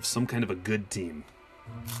part of some kind of a good team.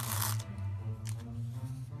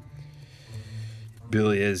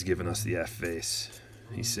 Billy is giving us the F face.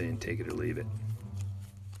 He's saying take it or leave it.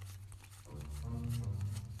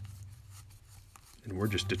 And we're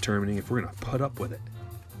just determining if we're going to put up with it.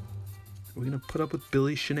 Are we going to put up with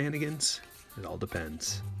Billy's shenanigans? It all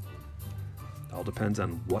depends. It all depends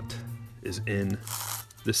on what is in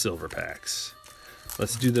the silver packs.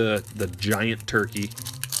 Let's do the giant turkey.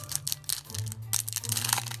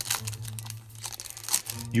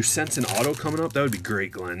 You sense an auto coming up? That would be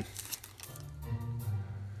great, Glenn.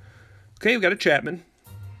 Okay, we got a Chapman.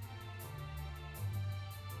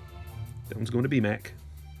 That one's going to B-Mac.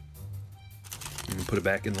 I'm going to put it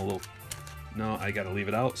back in the little... No, I got to leave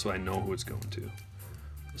it out so I know who it's going to.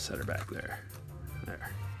 Set her back there.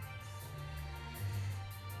 There.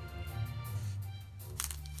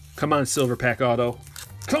 Come on, silver pack auto.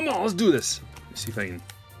 Come on, let's do this. Let's see if I can...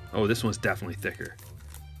 Oh, this one's definitely thicker.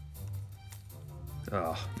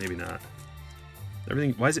 Oh, maybe not.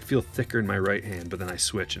 Everything... Why does it feel thicker in my right hand, but then I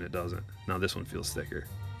switch and it doesn't? Now this one feels thicker.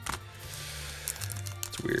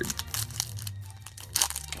 It's weird.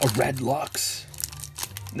 A red Lux.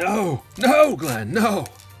 No! No, Glenn, no!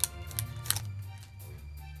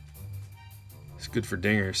 Good for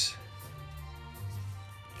dingers.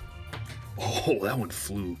 Oh, that one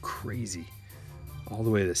flew crazy. All the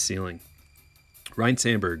way to the ceiling. Ryan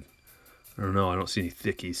Sandberg. I don't know. I don't see any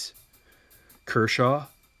thickies. Kershaw.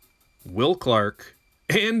 Will Clark.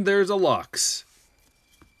 And there's a Lux.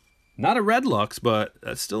 Not a red Lux, but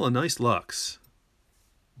that's still a nice Lux.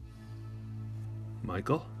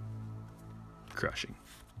 Michael. Crushing.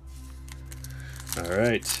 All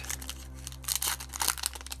right.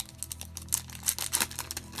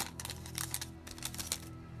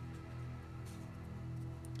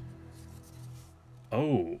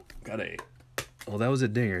 Oh, got a... Well, that was a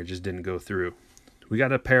dinger. It just didn't go through. We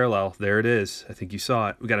got a parallel. There it is. I think you saw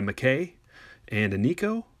it. We got a McKay and a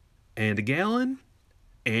Nico, and a Gallon,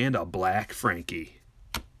 and a Black Frankie.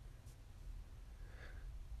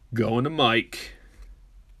 Going to Mike.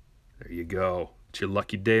 There you go. It's your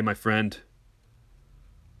lucky day, my friend.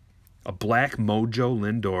 A Black Mojo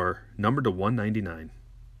Lindor, numbered to 199.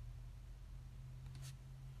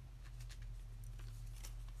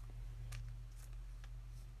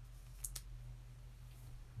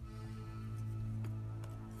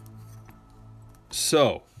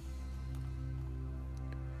 So,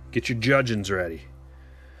 get your judgings ready.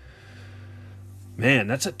 Man,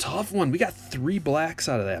 that's a tough one. We got 3 blacks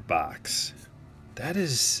out of that box. That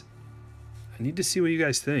is... I need to see what you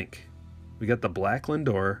guys think. We got the Black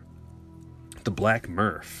Lindor, the Black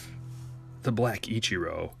Murph, the Black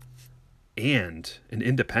Ichiro, and an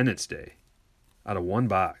Independence Day out of 1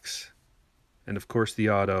 box. And, of course, the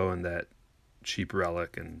auto and that cheap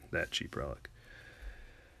relic and that cheap relic.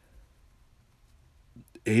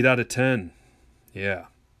 8 out of 10. Yeah.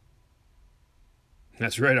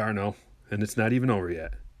 That's right, Arno. And it's not even over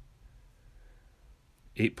yet.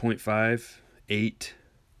 8.5, 8.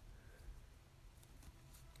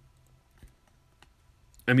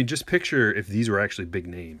 I mean, just picture if these were actually big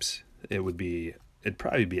names. It'd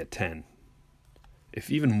probably be a 10.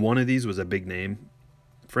 If even one of these was a big name,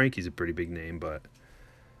 Frankie's a pretty big name, but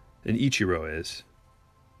an Ichiro is.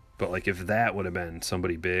 But like if that would have been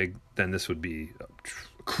somebody big, then this would be a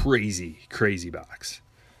crazy, crazy box.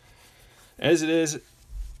 As it is,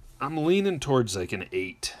 I'm leaning towards like an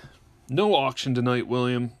 8. No auction tonight,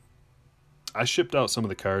 William. I shipped out some of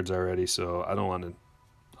the cards already, so I don't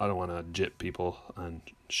want to jip people on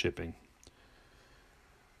shipping.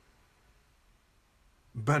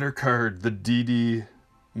 Better card, the DD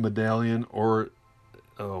medallion or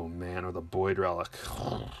the Boyd relic.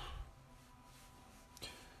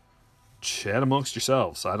 Chat amongst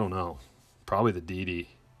yourselves. I don't know. Probably the DD.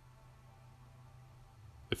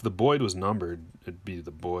 If the Boyd was numbered, it'd be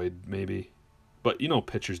the Boyd maybe. But you know,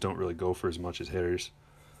 pitchers don't really go for as much as hitters.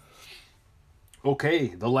 Okay,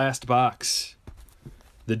 the last box.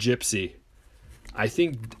 The Gypsy. I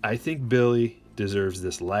think Billy deserves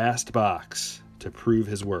this last box to prove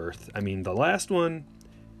his worth. I mean, the last one,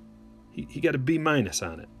 he got a B- on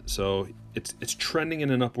it. So it's trending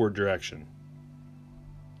in an upward direction.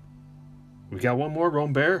 We got one more,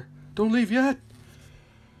 Rome Bear. Don't leave yet.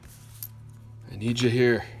 I need you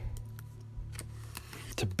here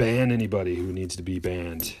to ban anybody who needs to be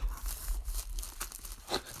banned.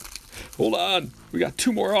 Hold on. We got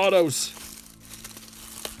 2 more autos.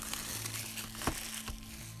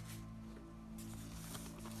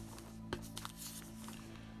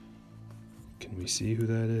 Can we see who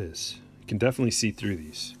that is? You can definitely see through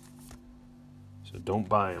these. So don't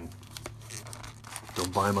buy them.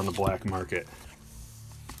 Don't buy them on the black market.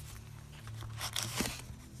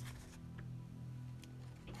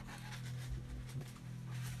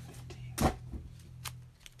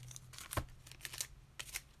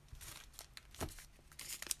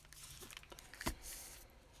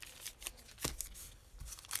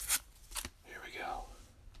 Here we go.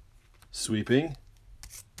 Sweeping.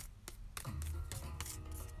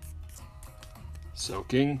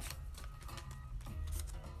 Soaking.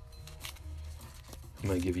 I'm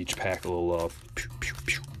going to give each pack a little love. Pew, pew,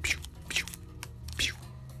 pew, pew, pew, pew.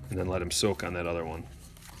 And then let them soak on that other one.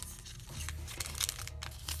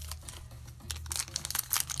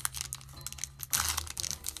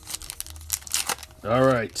 All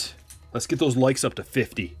right. Let's get those likes up to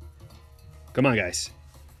 50. Come on, guys.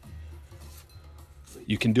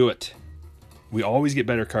 You can do it. We always get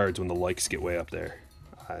better cards when the likes get way up there.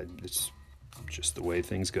 It's just the way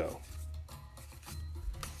things go.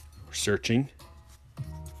 We're searching.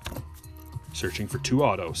 Searching for 2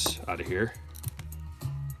 autos out of here.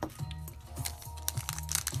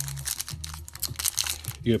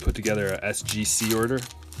 You're gonna put together a SGC order.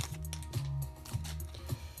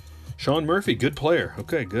 Sean Murphy, good player.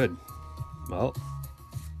 Okay, good. Well,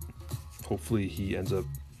 hopefully he ends up,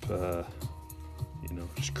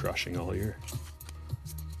 just crushing all year.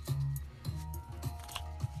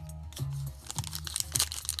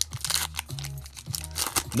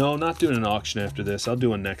 No, not doing an auction after this. I'll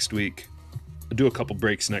do one next week. I'll do a couple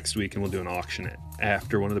breaks next week, and we'll do an auction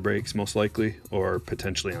after one of the breaks, most likely, or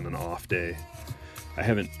potentially on an off day. I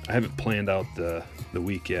haven't planned out the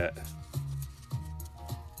week yet.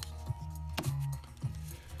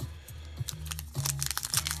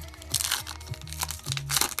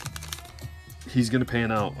 He's gonna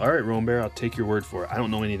pan out. All right, Rome Bear, I'll take your word for it. I don't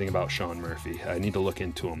know anything about Sean Murphy. I need to look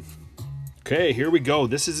into him. Okay, here we go.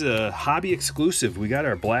 This is a hobby exclusive. We got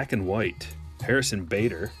our black and white Harrison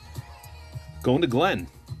Bader going to Glenn.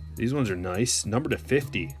 These ones are nice. Number to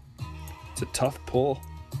 50. It's It's a tough pull.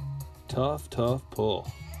 Tough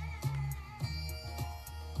pull.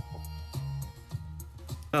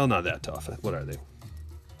 Well, not that tough. What are they?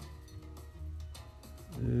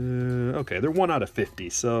 Okay, they're 1 out of 50,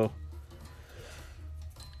 so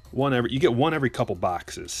you get one every couple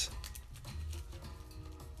boxes.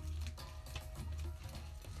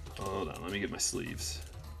 Hold on, let me get my sleeves.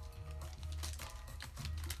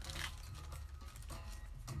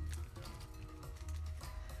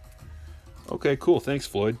 Okay, cool. Thanks,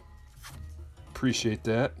 Floyd. Appreciate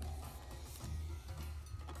that.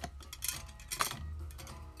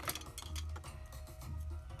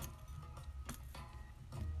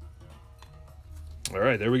 All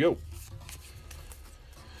right, there we go.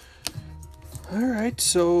 All right,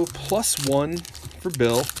 so +1 for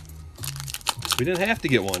Bill. So we didn't have to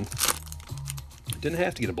get one. Didn't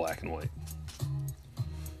have to get a black and white.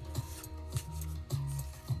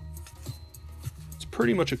 It's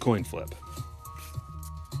pretty much a coin flip.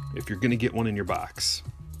 If you're gonna get one in your box.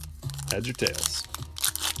 Heads or tails.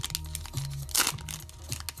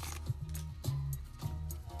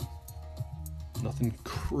 Nothing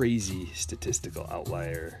crazy statistical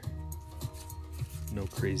outlier. No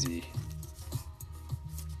crazy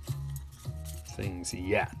things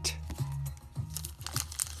yet.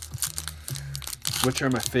 Which are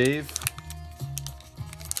my fave?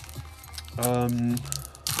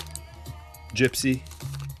 Gypsy.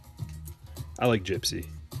 I like Gypsy.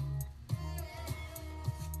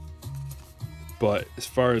 But as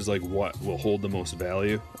far as like what will hold the most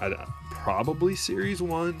value, I'd probably Series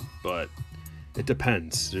 1, but it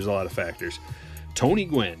depends. There's a lot of factors. Tony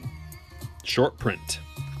Gwynn, short print.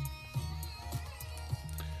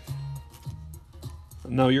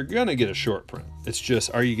 No, you're gonna get a short print. It's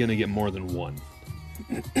just, are you gonna get more than one?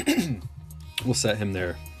 We'll set him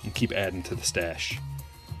there and keep adding to the stash.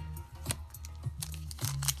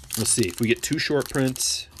 We'll see. If we get 2 short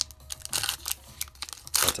prints,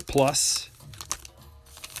 that's a plus.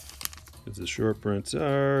 Because the short prints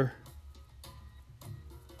are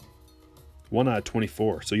 1 out of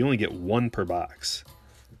 24. So you only get 1 per box.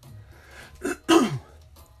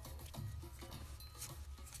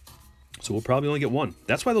 So we'll probably only get 1.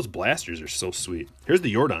 That's why those blasters are so sweet. Here's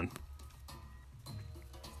the Jordan.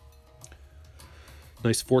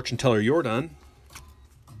 Nice fortune teller Jordan.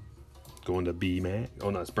 Going to B man.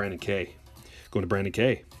 Oh no, it's Brandon K. Going to Brandon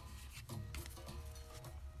K.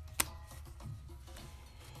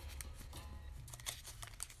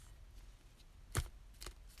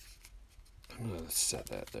 I'm gonna set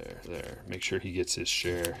that there. Make sure he gets his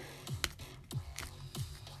share.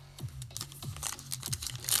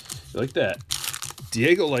 You like that?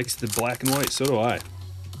 Diego likes the black and white, so do I.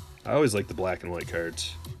 I always like the black and white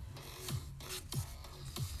cards.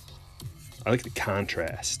 I like the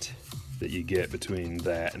contrast that you get between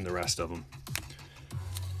that and the rest of them.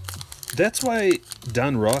 That's why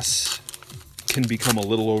Donruss can become a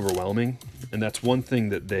little overwhelming, and that's one thing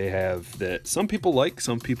that they have that some people like.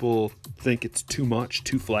 Some people think it's too much,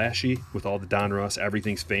 too flashy with all the Donruss.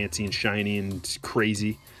 Everything's fancy and shiny and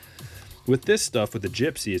crazy. With this stuff, with the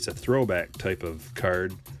Gypsy, it's a throwback type of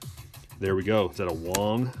card. There we go. Is that a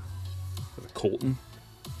Wong? A Colton?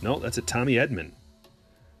 No, that's a Tommy Edman.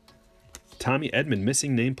 Tommy Edman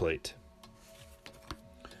missing nameplate.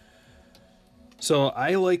 So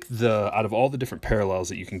I like out of all the different parallels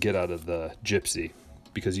that you can get out of the Gypsy,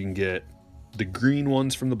 because you can get the green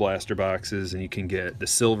ones from the blaster boxes and you can get the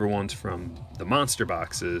silver ones from the monster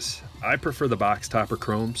boxes. I prefer the box topper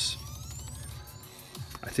chromes.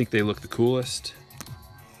 I think they look the coolest.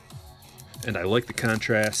 And I like the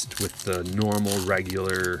contrast with the normal,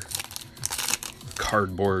 regular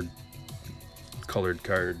cardboard colored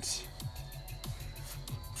cards.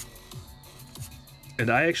 And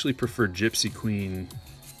I actually prefer Gypsy Queen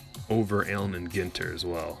over Allen and Ginter as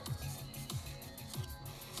well.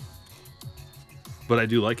 But I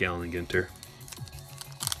do like Allen and Ginter.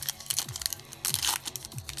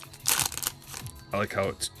 I like how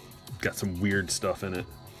it's got some weird stuff in it.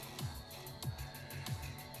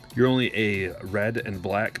 You're only a red and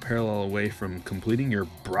black parallel away from completing your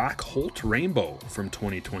Brock Holt rainbow from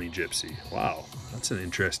 2020 Gypsy. Wow, that's an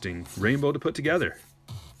interesting rainbow to put together.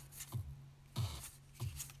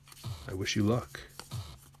 I wish you luck.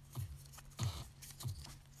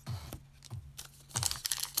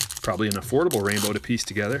 Probably an affordable rainbow to piece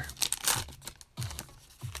together.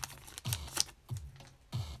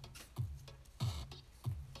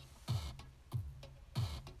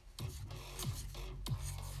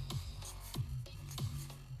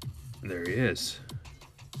 There he is.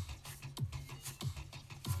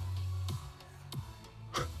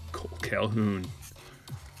 Cole Calhoun.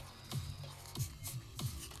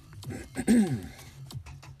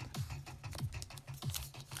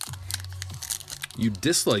 You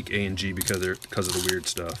dislike A and G because of the weird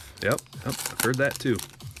stuff. Yep, I've heard that too.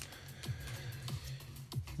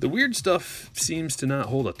 The weird stuff seems to not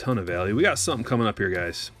hold a ton of value. We got something coming up here,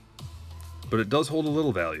 guys. But it does hold a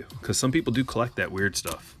little value, because some people do collect that weird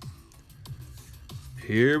stuff.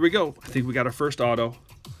 Here we go. I think we got our first auto.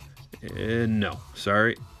 And no,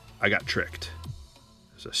 sorry, I got tricked.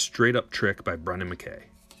 It's a straight up trick by Brendan McKay.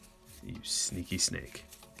 You sneaky snake.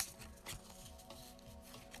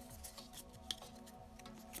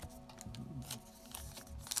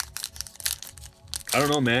 I don't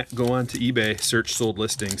know, Matt. Go on to eBay, search sold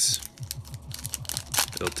listings.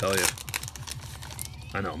 It'll tell you.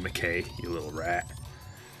 I know, McKay, you little rat.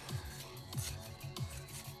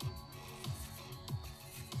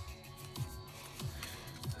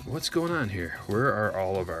 What's going on here? Where are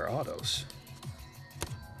all of our autos?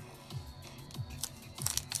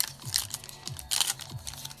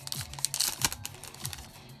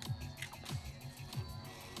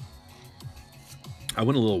 I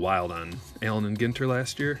went a little wild on Allen and Ginter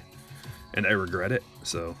last year, and I regret it.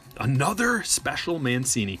 So another special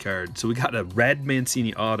Mancini card. So we got a red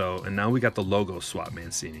Mancini auto, and now we got the logo swap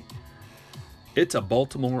Mancini. It's a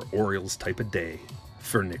Baltimore Orioles type of day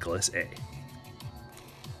for Nicholas A.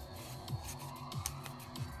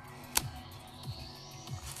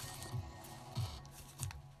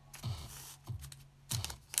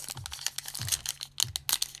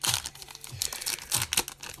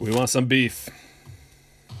 We want some beef.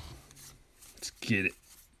 Let's get it.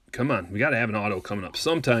 Come on, we got to have an auto coming up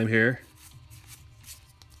sometime here.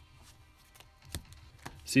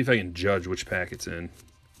 See if I can judge which pack it's in.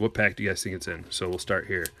 What pack do you guys think it's in? So we'll start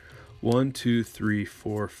here. 1, 2, 3,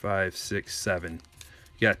 4, 5, 6, 7.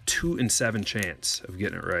 You got 2 in 7 chance of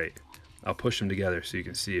getting it right. I'll push them together so you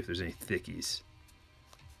can see if there's any thickies.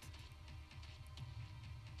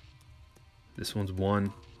 This one's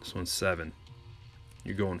 1. This one's 7.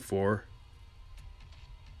 You're going 4.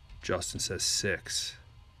 Justin says 6.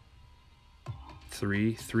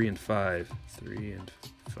 3, 3 and 5. 3 and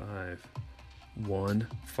 5. 1,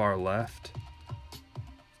 far left.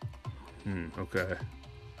 Okay.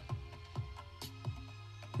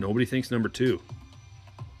 Nobody thinks number 2.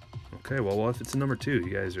 Okay, well, if it's a number 2, you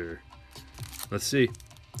guys are... Let's see.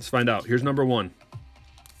 Let's find out. Here's number 1.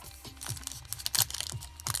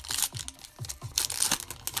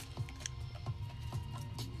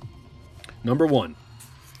 Number 1.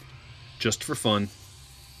 Just for fun.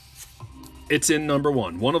 It's in number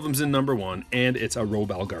 1. One of them's in number 1, and it's a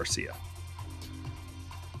Robel Garcia.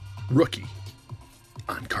 Rookie.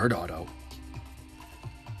 On card auto.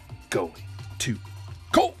 Going to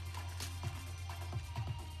Cole.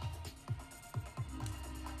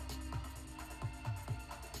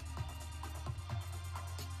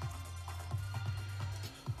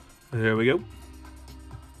 There we go.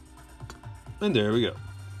 And there we go.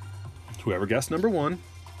 Whoever guessed number 1,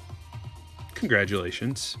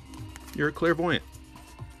 congratulations. You're a clairvoyant.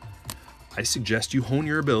 I suggest you hone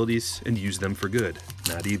your abilities and use them for good,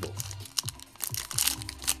 not evil.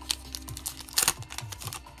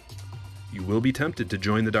 You will be tempted to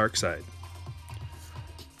join the dark side,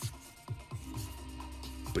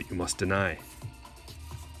 but you must deny.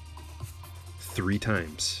 3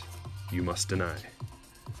 times you must deny.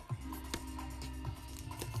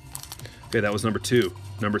 Okay, that was number 2.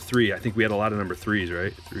 Number 3, I think we had a lot of number 3s,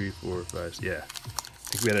 right? 3, 4, 5, yeah.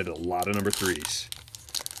 I think we had a lot of number 3s.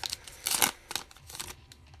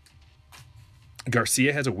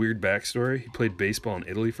 Garcia has a weird backstory. He played baseball in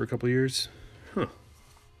Italy for a couple years. Huh.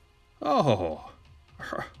 Oh,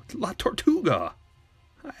 La Tortuga.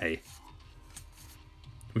 Hi.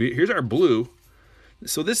 Here's our blue.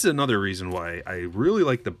 So this is another reason why I really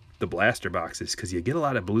like the blaster boxes, because you get a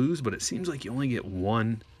lot of blues, but it seems like you only get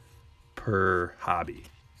 1 per hobby.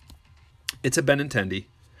 It's a Benintendi,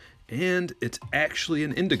 and it's actually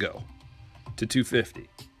an indigo to 250.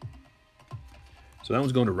 So that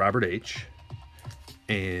one's going to Robert H.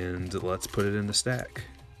 And let's put it in the stack.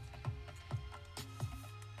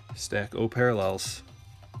 Stack O parallels.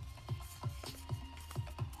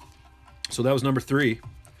 So that was number 3.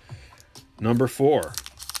 Number 4.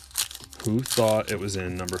 Who thought it was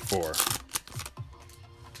in number 4?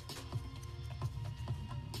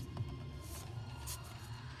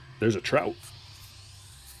 There's a Trout.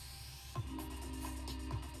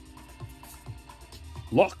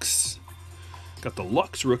 Lux. Got the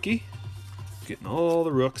Lux rookie. Getting all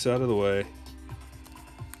the rooks out of the way.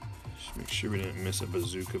 Just make sure we didn't miss a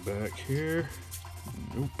bazooka back here.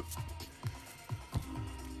 Nope.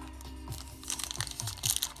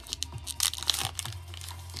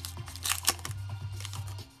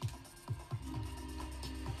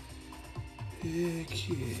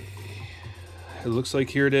 Okay. It looks like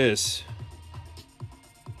here it is.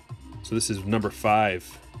 So this is number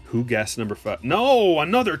 5. Who guessed number 5? No,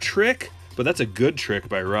 another trick, but that's a good trick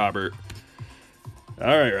by Robert. All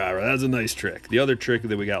right, Robert, that's a nice trick. The other trick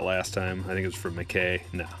that we got last time, I think it was from McKay.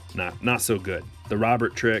 No, not so good. The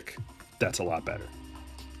Robert trick, that's a lot better.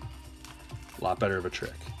 A lot better of a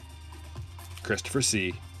trick. Christopher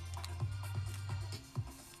C.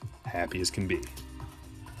 Happy as can be.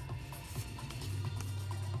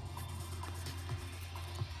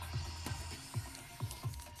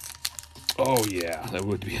 Oh yeah, that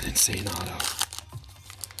would be an insane auto.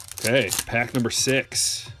 Okay, pack number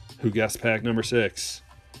 6. Who guessed pack number 6?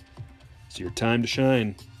 It's your time to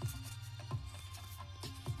shine.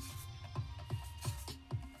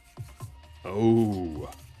 Oh.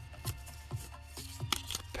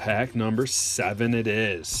 Pack number 7 it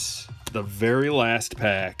is. The very last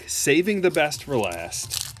pack. Saving the best for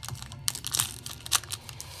last.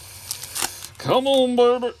 Come on,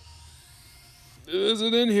 baby. Is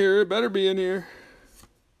it in here? It better be in here.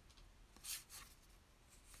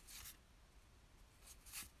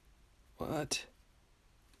 What?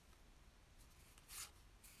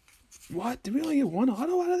 What? Did we only get one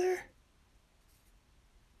auto out of there?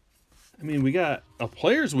 I mean, we got a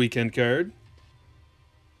Players Weekend card.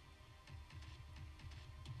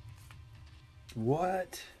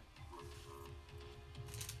 What?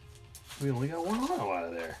 We only got one auto out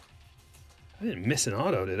of there. I didn't miss an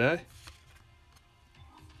auto, did I?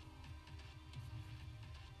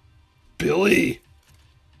 Billy!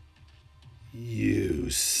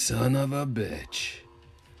 You son of a bitch.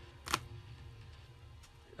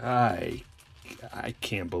 I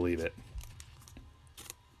can't believe it.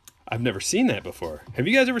 I've never seen that before. Have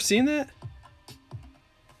you guys ever seen that?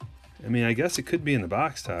 I mean, I guess it could be in the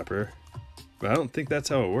box topper, but I don't think that's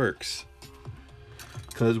how it works.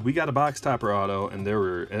 Because we got a box topper auto, and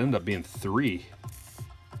it ended up being 3.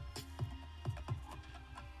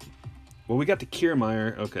 Well, we got the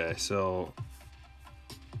Kiermaier. Okay, so...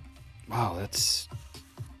 Wow, that's...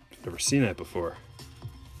 I've never seen that before.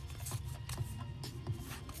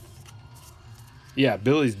 Yeah,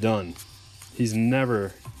 Billy's done. He's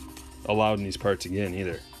never allowed in these parts again,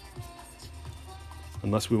 either.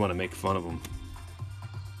 Unless we want to make fun of him.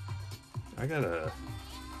 I gotta...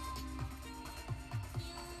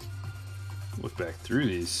 look back through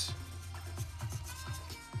these.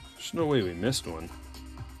 There's no way we missed one.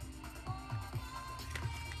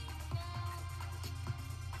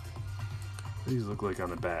 What do these look like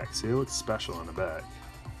on the back? See, they look special on the back.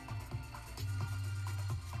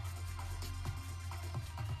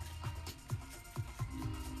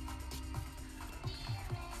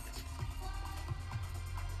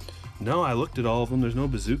 No, I looked at all of them. There's no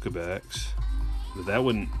bazooka backs. But that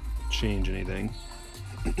wouldn't change anything.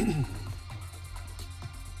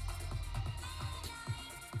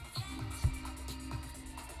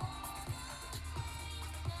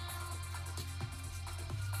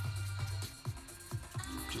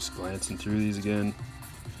 Just glancing through these again.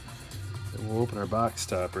 And we'll open our box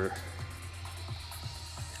topper.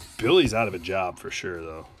 Billy's out of a job for sure,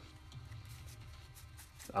 though.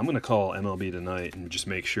 I'm going to call MLB tonight and just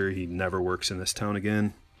make sure he never works in this town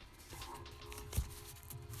again.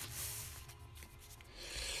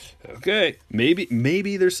 Okay,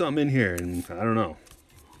 maybe there's something in here, and I don't know.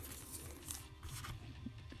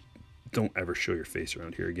 Don't ever show your face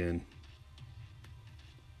around here again.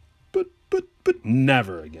 But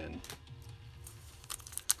never again.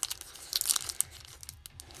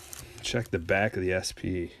 Check the back of the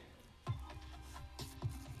SP.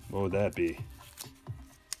 What would that be?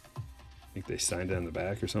 I think they signed it on the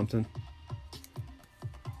back or something.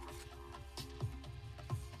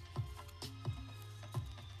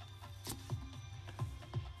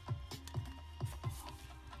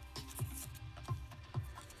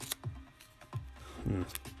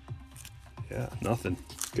 Yeah, nothing.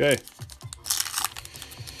 Okay.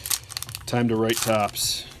 Time to write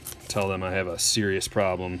Topps. Tell them I have a serious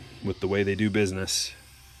problem with the way they do business.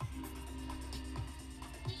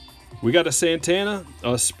 We got a Santana,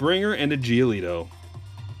 a Springer, and a Giolito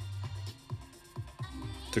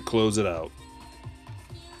to close it out.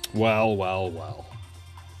 Wow, wow, wow.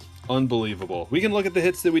 Unbelievable. We can look at the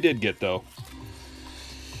hits that we did get, though.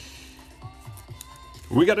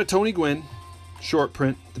 We got a Tony Gwynn, short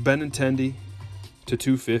print, the Benintendi to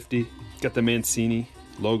 250. Got the Mancini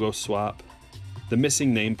logo swap. The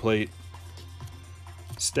missing nameplate.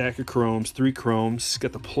 Stack of chromes, 3 chromes.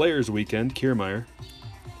 Got the Players Weekend, Kiermaier.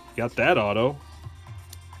 Got that auto.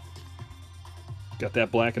 Got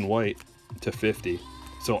that black and white to 50.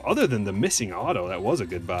 So other than the missing auto, that was a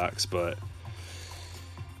good box, but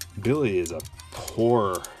Billy is a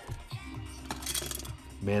poor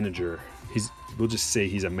manager. We'll just say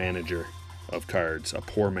he's a manager of cards, a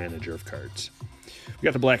poor manager of cards. We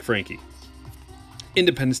got the Black Frankie,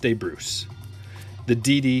 Independence Day Bruce, the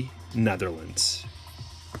DD Netherlands,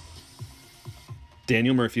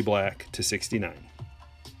 Daniel Murphy Black to 69,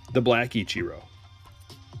 the Black Ichiro,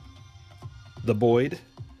 the Boyd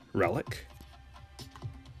Relic,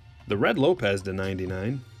 the Red Lopez to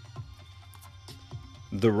 99,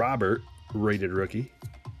 the Robert Rated Rookie,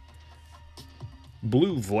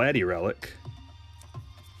 Blue Vladdy Relic,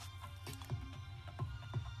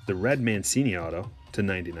 the Red Mancini Auto to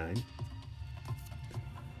 99,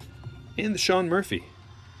 and the Sean Murphy.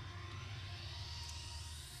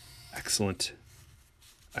 Excellent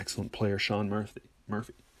player, Sean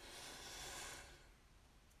Murphy.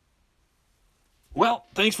 Well,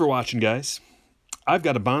 thanks for watching, guys. I've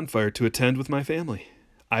got a bonfire to attend with my family.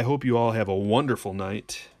 I hope you all have a wonderful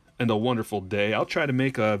night and a wonderful day. I'll try to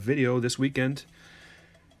make a video this weekend.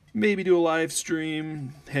 Maybe do a live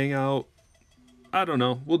stream, hang out. I don't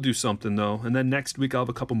know. We'll do something, though. And then next week, I'll have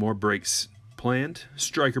a couple more breaks planned.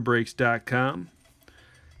 StrykerBreaks.com.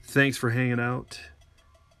 Thanks for hanging out.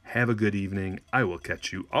 Have a good evening. I will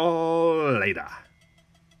catch you all later.